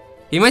bad.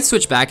 He might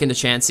switch back into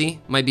Chansey,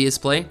 might be his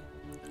play.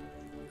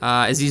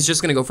 As he's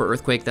just going to go for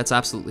Earthquake, that's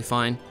absolutely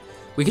fine.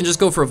 We can just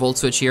go for a Volt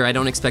Switch here. I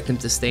don't expect him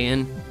to stay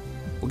in.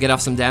 We'll get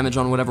off some damage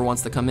on whatever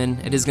wants to come in.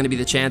 It is going to be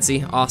the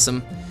Chansey.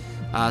 Awesome.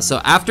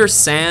 So after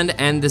Sand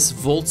and this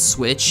Volt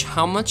Switch,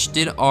 how much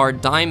did our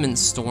Diamond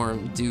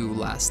Storm do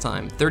last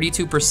time?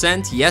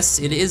 32%. Yes,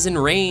 it is in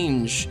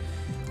range.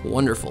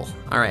 Wonderful.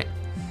 All right.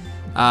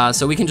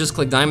 So we can just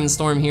click Diamond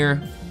Storm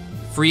here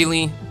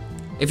freely.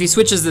 If he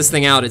switches this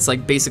thing out, it's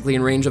like basically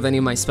in range of any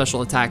of my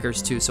special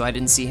attackers too, so I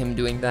didn't see him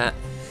doing that.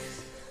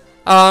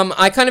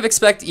 I kind of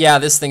expect, yeah,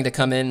 this thing to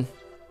come in.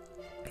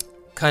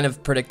 Kind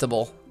of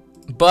predictable.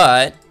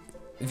 But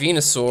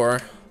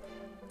Venusaur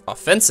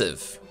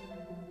offensive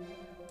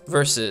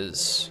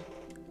versus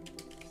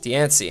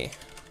Diancie.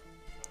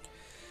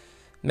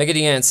 Mega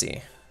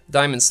Diancie.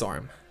 Diamond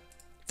Storm.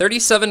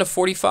 37 to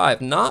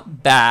 45.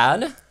 Not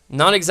bad.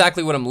 Not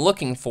exactly what I'm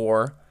looking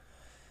for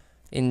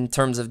in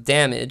terms of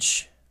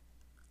damage.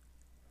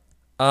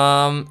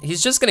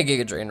 He's just gonna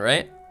Giga Drain,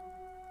 right?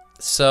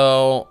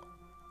 So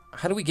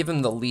how do we give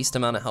him the least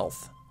amount of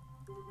health?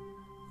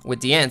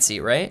 With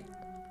Diancie, right?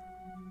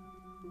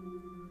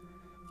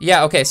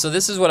 Yeah, okay, so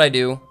this is what I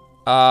do.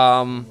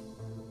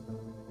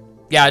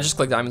 Yeah, I just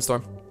click Diamond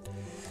Storm.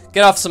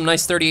 Get off some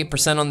nice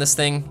 38% on this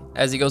thing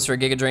as he goes for a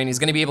Giga Drain. He's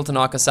going to be able to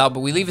knock us out, but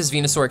we leave his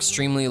Venusaur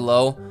extremely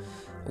low,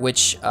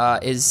 which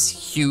is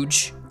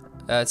huge.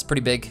 It's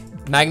pretty big.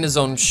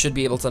 Magnezone should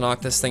be able to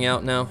knock this thing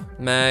out now.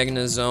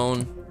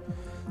 Magnezone.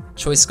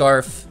 Choice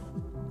Scarf.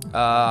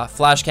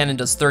 Flash Cannon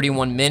does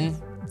 31 min.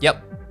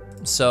 Yep.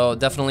 So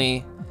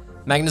definitely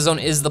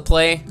Magnezone is the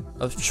play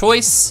of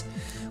choice.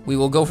 We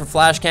will go for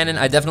Flash Cannon.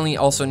 I definitely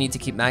also need to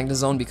keep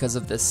Magnezone because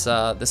of this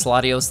this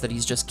Latios that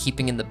he's just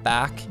keeping in the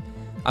back.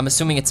 I'm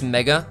assuming it's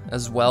Mega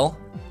as well,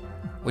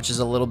 which is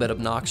a little bit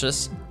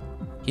obnoxious.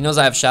 He knows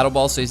I have Shadow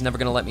Ball, so he's never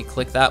going to let me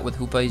click that. With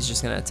Hoopa, he's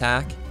just going to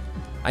attack.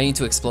 I need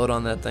to explode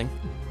on that thing.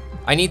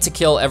 I need to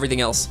kill everything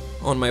else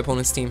on my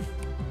opponent's team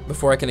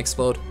before I can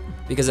explode.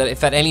 Because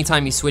if at any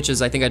time he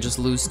switches, I think I just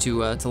lose to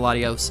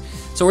Latios.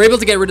 So we're able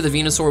to get rid of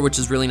the Venusaur, which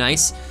is really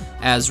nice,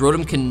 as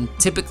Rotom can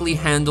typically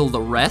handle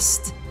the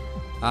rest.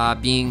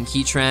 Being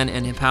Heatran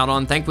and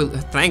Hippowdon.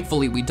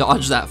 Thankfully, we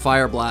dodged that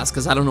Fire Blast,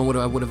 because I don't know what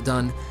I would have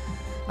done.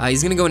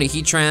 He's going to go into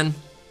Heatran.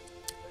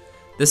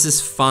 This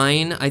is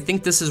fine. I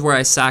think this is where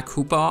I sack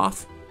Hoopa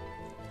off.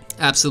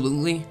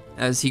 Absolutely.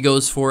 As he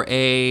goes for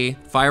a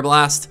Fire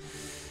Blast.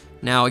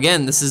 Now,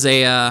 again, this is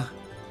a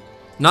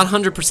not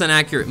 100%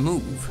 accurate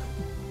move.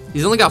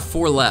 He's only got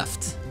 4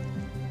 left.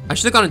 I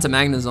should have gone into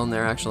Magnezone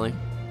there, actually.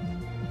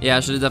 Yeah, I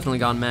should have definitely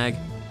gone Mag.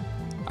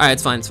 Alright,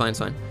 it's fine, it's fine, it's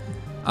fine.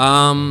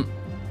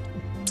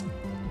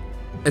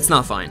 It's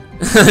not fine.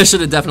 I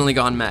should have definitely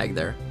gone Mag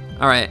there.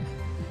 Alright.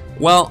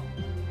 Well,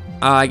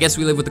 I guess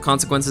we live with the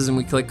consequences and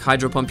we click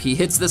Hydro Pump. He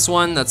hits this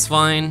one, that's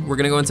fine. We're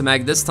going to go into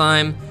Mag this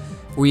time.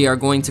 We are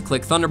going to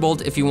click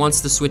Thunderbolt. If he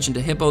wants to switch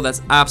into Hippo,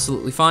 that's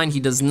absolutely fine.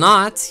 He does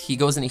not. He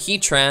goes into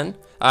Heatran.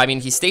 I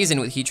mean, he stays in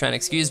with Heatran,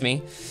 excuse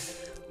me.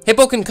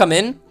 Hippo can come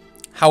in.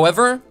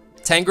 However,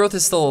 Tangrowth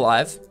is still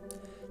alive.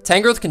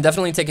 Tangrowth can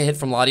definitely take a hit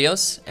from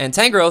Latios. And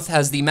Tangrowth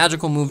has the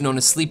magical move known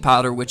as Sleep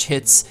Powder, which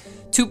hits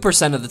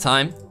 2% of the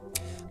time.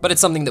 But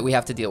it's something that we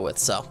have to deal with,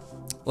 so.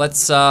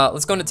 Let's go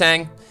into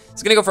Tang.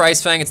 He's gonna go for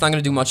Ice Fang. It's not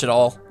gonna do much at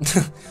all.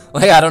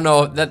 Like, I don't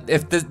know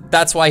if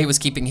that's why he was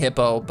keeping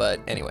Hippo, but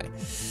anyway.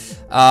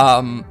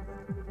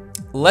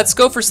 Let's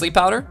go for Sleep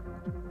Powder,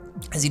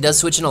 as he does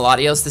switch into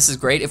Latios. This is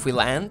great if we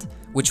land,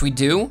 which we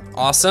do.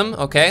 Awesome.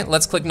 Okay,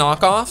 let's click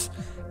Knockoff.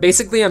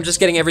 Basically, I'm just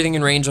getting everything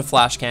in range of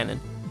Flash Cannon.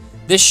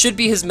 This should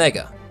be his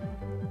Mega.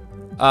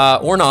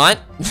 Or not.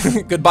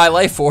 Goodbye,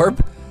 Life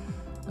Orb.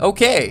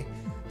 Okay.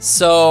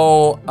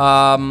 So,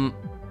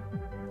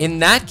 in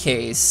that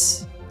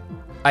case,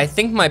 I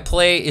think my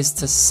play is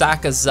to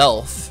sack a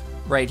Zelf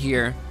right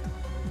here,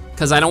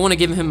 because I don't want to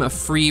give him a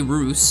free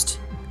Roost.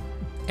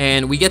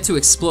 And we get to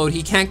explode.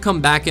 He can't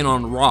come back in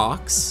on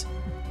rocks.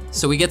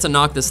 So we get to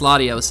knock this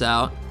Latios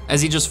out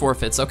as he just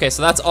forfeits. Okay,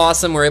 so that's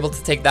awesome. We're able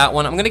to take that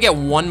one. I'm going to get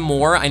one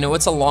more. I know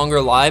it's a longer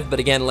live, but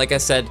again, like I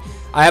said,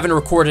 I haven't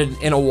recorded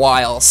in a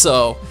while,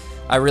 so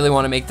I really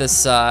want to make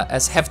this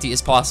as hefty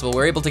as possible.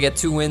 We're able to get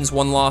 2 wins,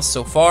 1 loss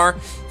so far.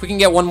 If we can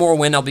get one more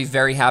win, I'll be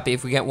very happy.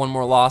 If we get one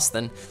more loss,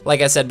 then,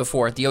 like I said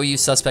before, the OU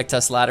Suspect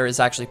Test ladder is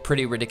actually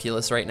pretty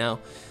ridiculous right now.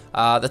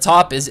 The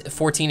top is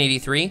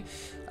 1483.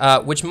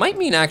 Which might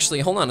mean actually,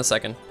 hold on a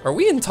second. Are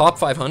we in top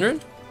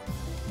 500?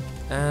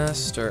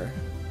 Aster.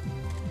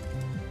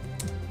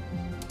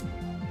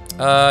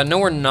 No,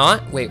 we're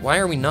not. Wait, why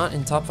are we not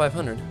in top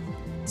 500?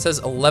 It says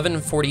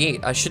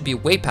 1148. I should be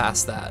way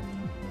past that.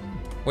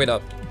 Wait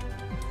up.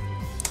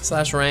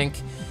 Slash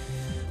rank.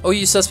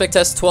 OU Suspect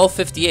Test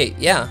 1258.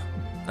 Yeah,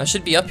 I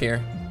should be up here.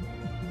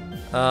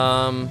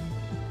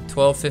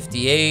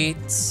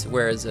 1258.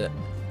 Where is it?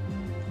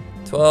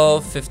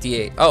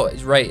 1258. Oh,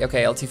 it's right.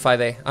 Okay,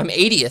 LT5A. I'm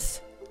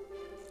 80th.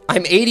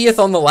 I'm 80th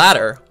on the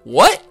ladder.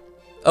 What?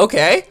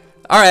 Okay.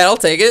 All right, I'll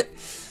take it.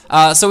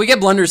 So we get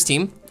Blunder's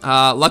team.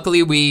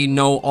 Luckily, we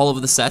know all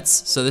of the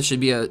sets, so this should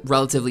be a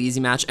relatively easy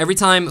match. Every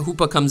time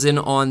Hoopa comes in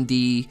on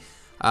the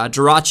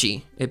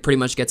Jirachi, it pretty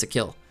much gets a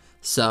kill.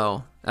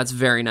 So that's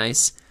very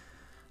nice.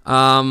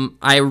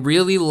 I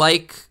really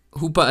like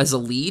Hoopa as a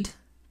lead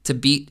to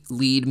beat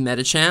lead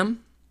Medicham.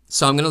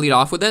 So I'm going to lead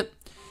off with it.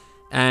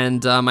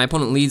 And my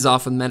opponent leads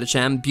off with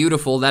Medicham.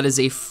 Beautiful. That is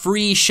a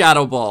free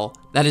Shadow Ball.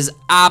 That is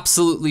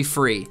absolutely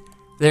free.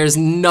 There's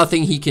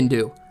nothing he can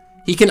do.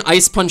 He can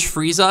Ice Punch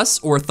freeze us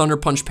or Thunder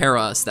Punch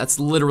para us. That's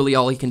literally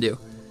all he can do.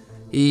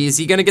 Is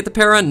he going to get the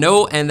para?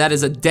 No, and that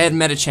is a dead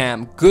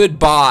Medicham.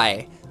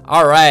 Goodbye.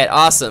 All right,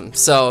 awesome.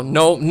 So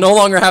no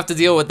longer have to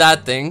deal with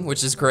that thing,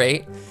 which is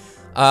great.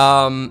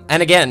 And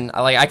again,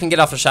 like I can get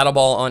off a Shadow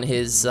Ball on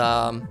his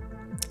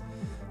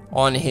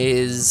on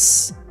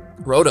his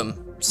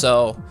Rotom.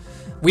 So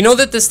we know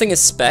that this thing is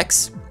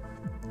specs.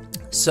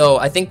 So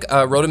I think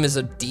Rotom is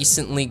a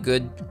decently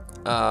good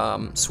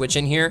switch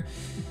in here.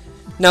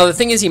 Now the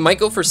thing is, he might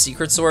go for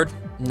Secret Sword,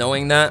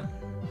 knowing that.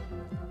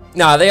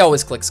 Nah, they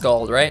always click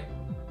Scald, right?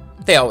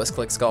 They always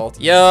click Scald.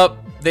 Yup,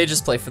 they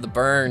just play for the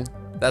burn.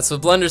 That's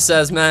what Blender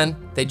says, man.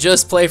 They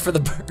just play for the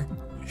burn.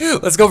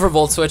 Let's go for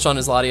Volt Switch on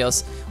his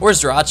Latios.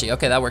 Where's Jirachi?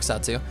 Okay, that works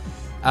out too.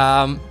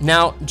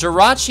 Now,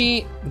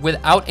 Jirachi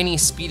without any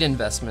speed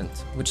investment,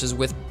 which is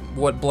with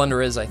what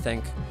Blender is, I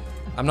think.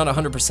 I'm not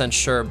 100%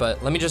 sure,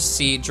 but let me just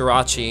see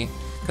Jirachi,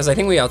 because I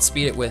think we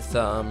outspeed it with,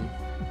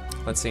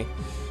 let's see.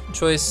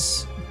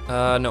 Choice,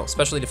 no,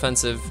 specially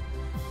defensive.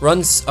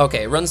 Runs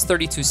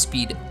 32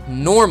 speed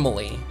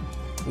normally.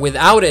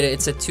 Without it,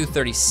 it's at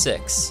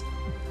 236.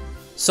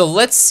 So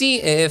let's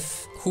see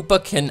if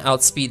Hoopa can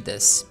outspeed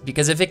this,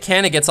 because if it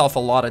can, it gets off a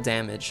lot of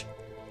damage.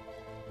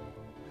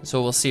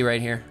 So we'll see right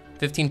here.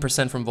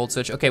 15% from Volt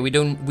Switch. Okay, we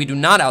do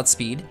not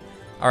outspeed.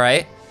 All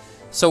right.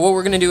 So what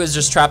we're gonna do is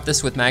just trap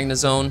this with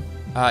Magnezone.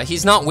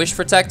 He's not Wish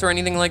Protect or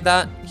anything like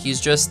that.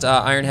 He's just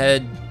Iron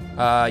Head,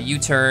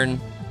 U-Turn,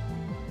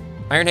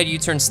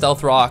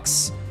 Stealth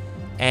Rocks,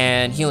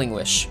 and Healing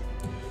Wish.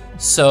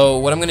 So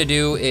what I'm gonna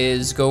do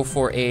is go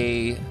for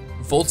a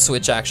Volt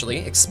Switch, actually,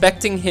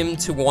 expecting him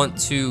to want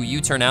to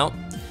U-turn out.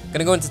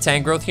 Gonna go into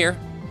Tangrowth here,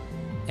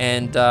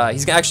 and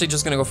he's actually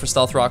just gonna go for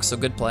Stealth Rocks, so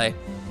good play.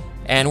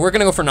 And we're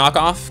gonna go for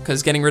Knockoff,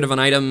 because getting rid of an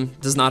item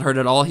does not hurt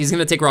at all. He's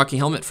gonna take Rocky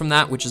Helmet from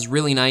that, which is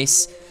really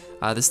nice.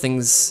 This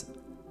thing's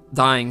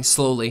dying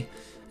slowly.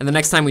 And the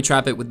next time we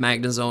trap it with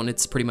Magnezone,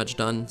 it's pretty much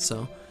done,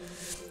 so.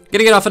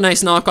 Gonna get off a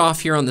nice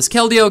Knockoff here on this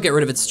Keldeo, get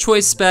rid of its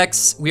choice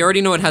specs. We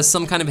already know it has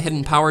some kind of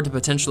hidden power to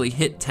potentially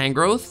hit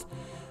Tangrowth.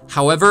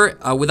 However,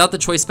 without the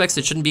choice specs,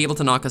 it shouldn't be able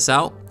to knock us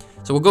out.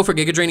 So we'll go for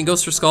Giga Drain. He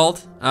goes for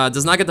Scald.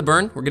 Does not get the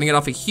burn. We're gonna get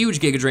off a huge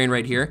Giga Drain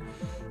right here.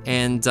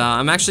 And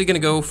I'm actually gonna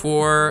go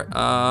for,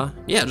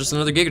 yeah, just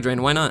another Giga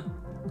Drain. Why not?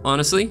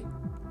 Honestly.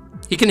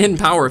 He can hidden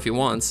power if he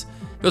wants.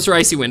 Goes for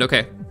Icy Wind.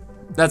 Okay.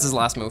 That's his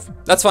last move.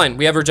 That's fine.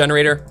 We have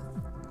Regenerator.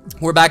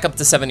 We're back up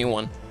to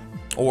 71.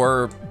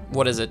 Or,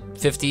 what is it,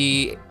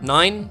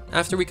 59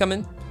 after we come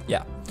in?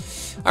 Yeah.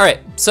 All right,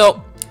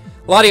 so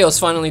Latios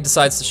finally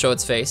decides to show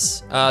its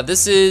face.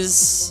 This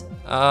is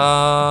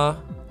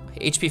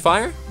HP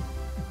Fire?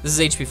 This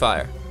is HP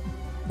Fire,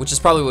 which is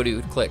probably what he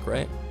would click,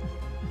 right?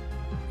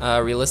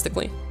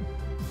 Realistically,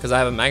 because I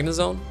have a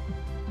Magnezone.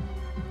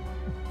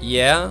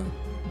 Yeah,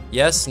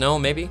 yes, no,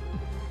 maybe.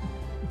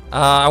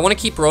 I want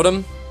to keep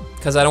Rotom,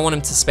 because I don't want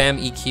him to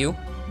spam EQ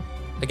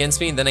against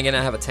me. Then again,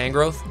 I have a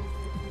Tangrowth.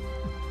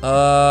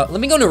 Let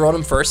me go to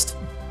Rotom first.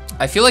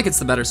 I feel like it's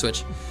the better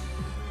switch.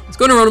 Let's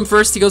go to Rotom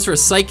first. He goes for a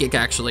Psychic,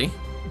 actually.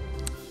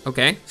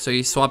 Okay, so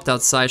he swapped out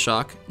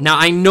Psyshock. Now,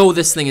 I know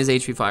this thing is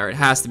HP Fire. It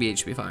has to be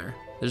HP Fire.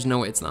 There's no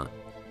way it's not.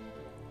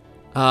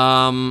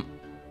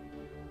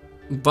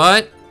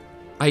 But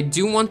I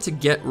do want to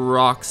get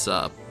Rocks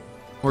up.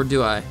 Or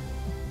do I?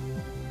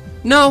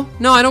 No,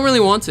 I don't really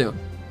want to.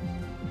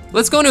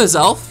 Let's go to his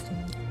Elf.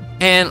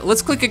 And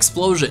let's click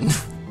Explosion.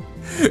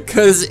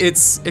 Because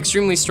it's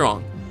extremely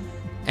strong.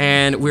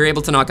 And we're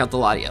able to knock out the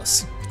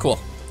Latios. Cool.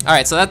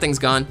 Alright, so that thing's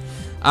gone.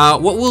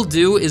 What we'll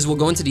do is we'll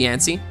go into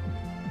Diancie.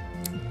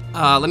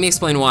 Let me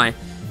explain why.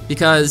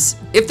 Because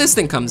if this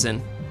thing comes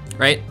in,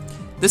 right?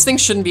 This thing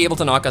shouldn't be able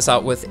to knock us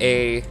out with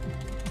a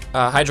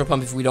Hydro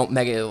Pump if we don't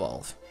Mega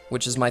Evolve,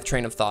 which is my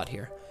train of thought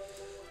here.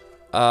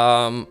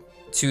 To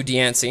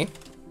Diancie.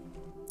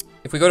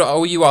 If we go to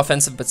OU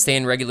Offensive but stay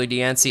in regular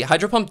Diancie,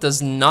 Hydro Pump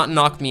does not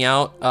knock me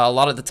out a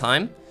lot of the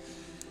time.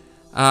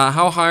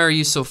 How high are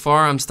you so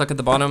far? I'm stuck at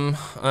the bottom.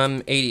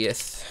 I'm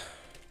 80th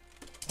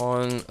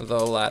on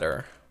the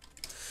ladder.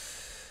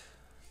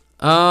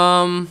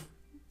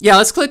 Yeah,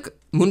 let's click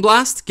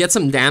Moonblast, get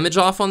some damage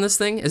off on this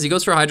thing as he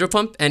goes for Hydro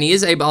Pump, and he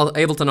is able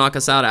to knock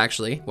us out,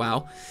 actually.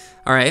 Wow.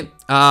 All right.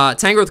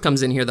 Tangrowth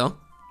comes in here, though,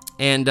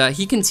 and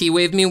he can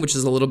T-Wave me, which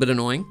is a little bit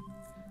annoying.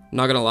 I'm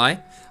not gonna lie.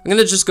 I'm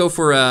gonna just go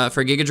for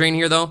Giga Drain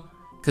here, though,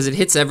 because it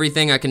hits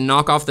everything. I can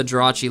knock off the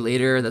Jirachi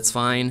later. That's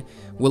fine.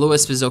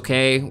 Will-O-Wisp is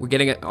okay. We're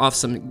getting off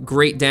some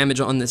great damage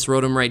on this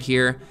Rotom right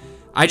here.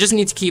 I just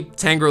need to keep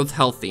Tangrowth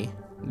healthy,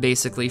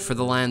 basically, for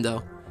the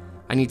Lando.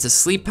 I need to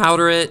Sleep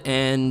Powder it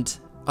and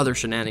other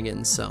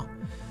shenanigans, so.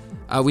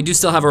 We do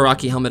still have a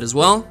Rocky Helmet as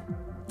well.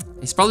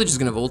 He's probably just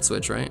gonna Volt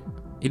Switch, right?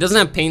 He doesn't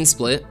have Pain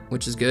Split,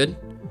 which is good.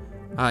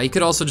 He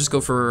could also just go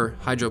for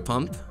Hydro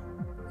Pump,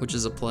 which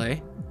is a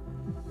play.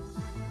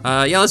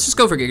 Yeah, let's just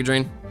go for Giga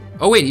Drain.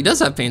 Oh wait, he does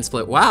have Pain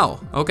Split. Wow,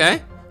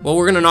 okay. Well,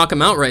 we're gonna knock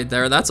him out right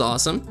there. That's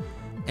awesome.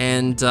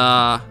 And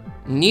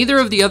neither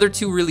of the other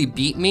two really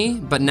beat me,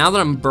 but now that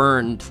I'm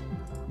burned,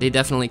 they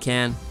definitely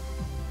can.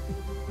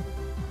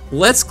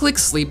 Let's click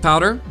Sleep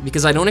Powder,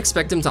 because I don't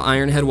expect him to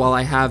Iron Head while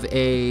I have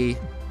a...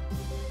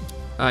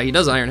 he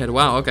does Iron Head,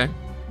 wow, okay.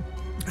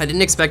 I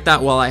didn't expect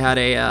that while I had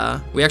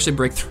a... we actually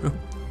break through.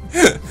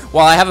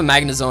 While I have a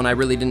Magnezone, I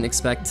really didn't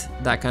expect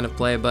that kind of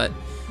play, but...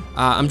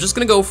 I'm just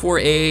gonna go for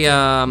a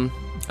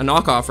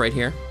knockoff right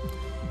here,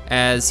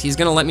 as he's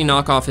gonna let me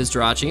knock off his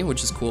Jirachi,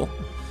 which is cool.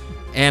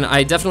 And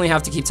I definitely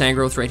have to keep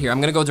Tangrowth right here.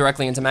 I'm going to go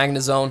directly into Magna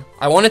Zone.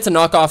 I wanted to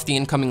knock off the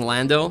incoming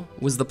Lando,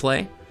 was the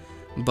play.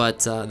 But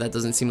that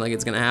doesn't seem like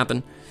it's going to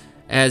happen.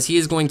 As he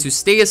is going to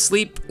stay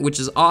asleep, which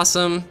is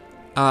awesome.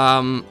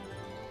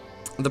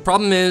 The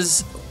problem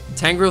is,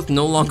 Tangrowth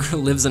no longer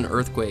lives in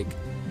Earthquake.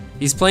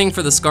 He's playing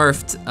for the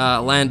Scarfed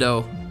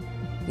Lando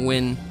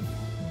win.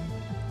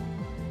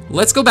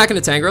 Let's go back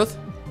into Tangrowth.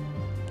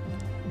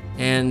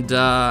 And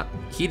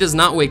he does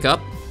not wake up.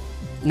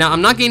 Now,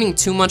 I'm not gaining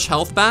too much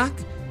health back.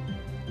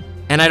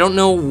 And I don't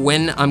know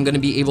when I'm going to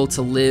be able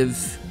to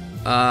live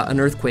an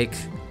Earthquake.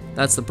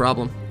 That's the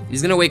problem.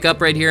 He's going to wake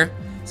up right here.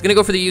 He's going to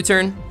go for the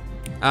U-turn.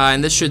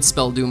 And this should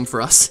spell doom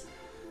for us.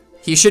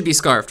 He should be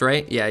Scarfed,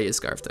 right? Yeah, he is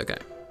Scarfed. Okay.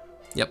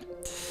 Yep.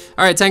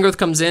 All right, Tangrowth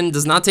comes in.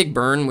 Does not take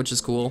burn, which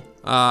is cool.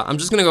 I'm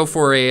just going to go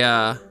for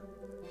a...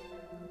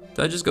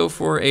 Did I just go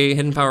for a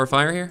Hidden Power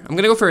Fire here? I'm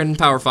going to go for a Hidden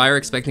Power Fire,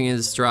 expecting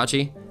his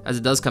Jirachi, as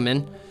it does come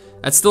in.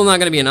 That's still not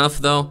going to be enough,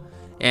 though.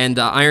 And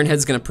Iron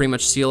Head's going to pretty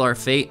much seal our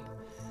fate.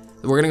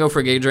 We're going to go for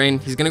a Gauge Drain.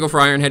 He's going to go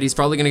for Iron Head. He's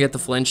probably going to get the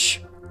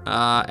flinch,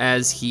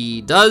 as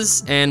he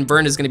does. And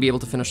Burn is going to be able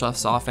to finish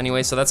us off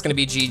anyway, so that's going to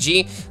be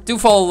GG. Do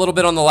fall a little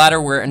bit on the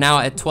ladder. We're now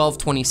at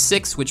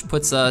 1226, which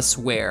puts us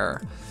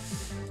where?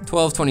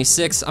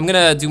 1226. I'm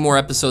going to do more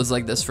episodes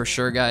like this for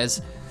sure,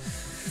 guys.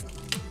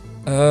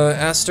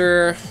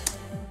 Aster...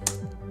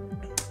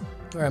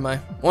 Where am I?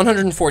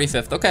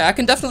 145th. Okay, I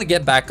can definitely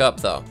get back up,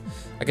 though.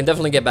 I can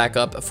definitely get back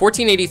up.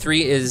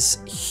 1483 is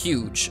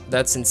huge.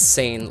 That's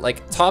insane.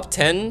 Like, top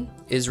 10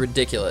 is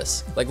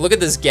ridiculous. Like, look at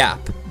this gap.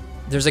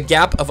 There's a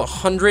gap of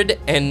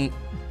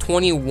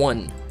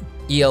 121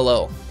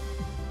 ELO.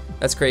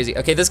 That's crazy.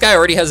 Okay, this guy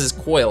already has his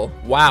coil.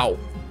 Wow.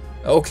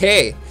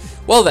 Okay.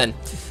 Well, then.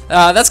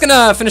 That's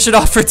gonna finish it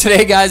off for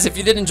today, guys. If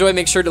you did enjoy,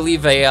 make sure to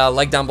leave a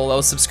like down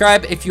below.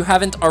 Subscribe if you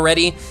haven't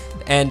already.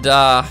 And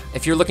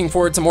if you're looking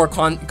forward to more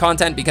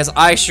content, because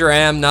I sure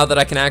am now that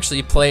I can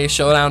actually play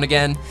Showdown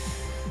again.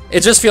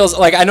 It just feels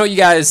like, I know you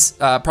guys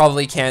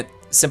probably can't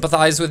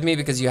sympathize with me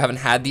because you haven't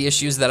had the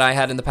issues that I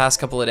had in the past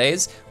couple of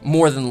days,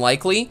 more than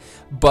likely,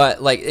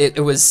 but like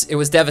it was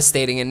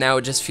devastating, and now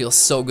it just feels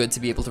so good to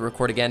be able to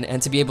record again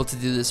and to be able to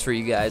do this for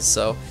you guys.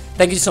 So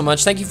thank you so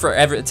much. Thank you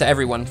to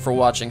everyone for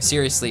watching.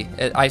 Seriously,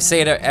 I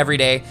say it every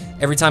day,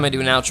 every time I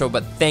do an outro,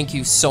 but thank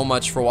you so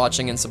much for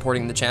watching and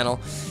supporting the channel.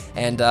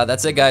 And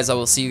that's it, guys. I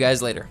will see you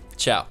guys later.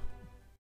 Ciao.